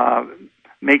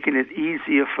 making it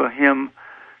easier for him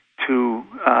to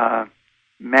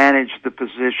manage the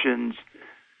positions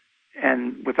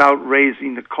and without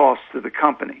raising the cost to the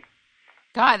company.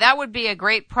 God, that would be a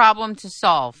great problem to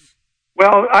solve.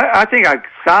 Well, I think I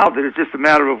solved it. It's just a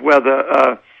matter of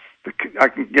whether I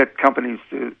can get companies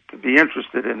to be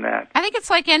interested in that. I think it's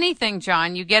like anything,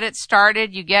 John. You get it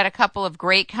started, you get a couple of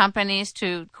great companies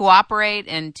to cooperate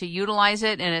and to utilize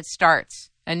it, and it starts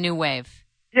a new wave.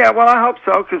 Yeah, well, I hope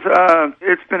so, because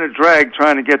it's been a drag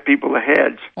trying to get people to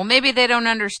hedge. Well, maybe they don't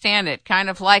understand it, kind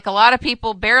of like a lot of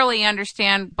people barely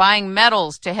understand buying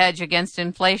metals to hedge against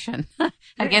inflation,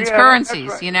 against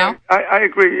currencies, right. you know? I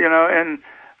agree, and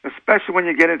especially when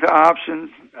you get into options,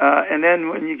 and then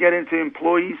when you get into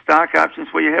employee stock options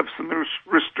where you have some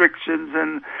restrictions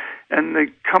and the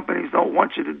companies don't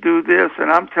want you to do this,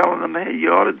 and I'm telling them, hey,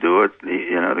 you ought to do it.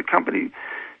 The company,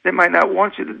 they might not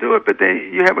want you to do it, but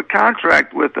you have a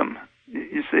contract with them,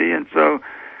 you see, and so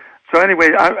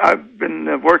anyway, I've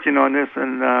been working on this,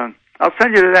 and I'll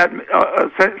send you that.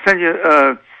 Send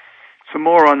you some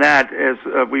more on that as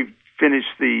we finish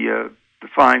the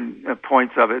fine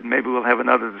points of it. Maybe we'll have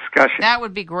another discussion. That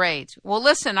would be great. Well,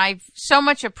 listen, I've so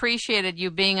much appreciated you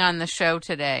being on the show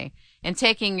today and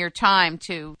taking your time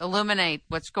to illuminate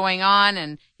what's going on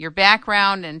and your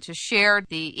background and to share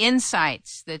the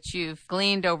insights that you've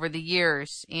gleaned over the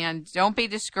years. And don't be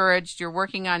discouraged. You're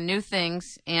working on new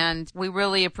things, and we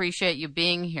really appreciate you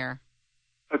being here.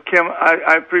 Kim,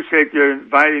 I appreciate you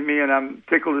inviting me, and I'm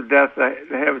tickled to death to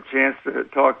have a chance to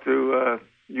talk to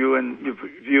you and your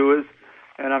viewers.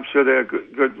 And I'm sure they're a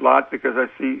good lot because I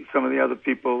see some of the other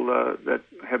people that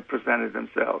have presented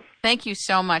themselves. Thank you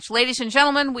so much. Ladies and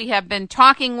gentlemen, we have been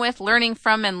talking with, learning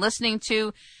from, and listening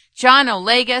to John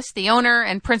Olagues, the owner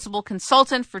and principal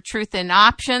consultant for Truth in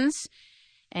Options.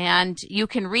 And you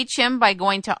can reach him by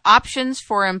going to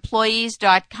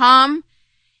optionsforemployees.com.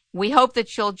 We hope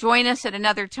that you'll join us at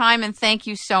another time, and thank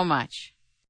you so much.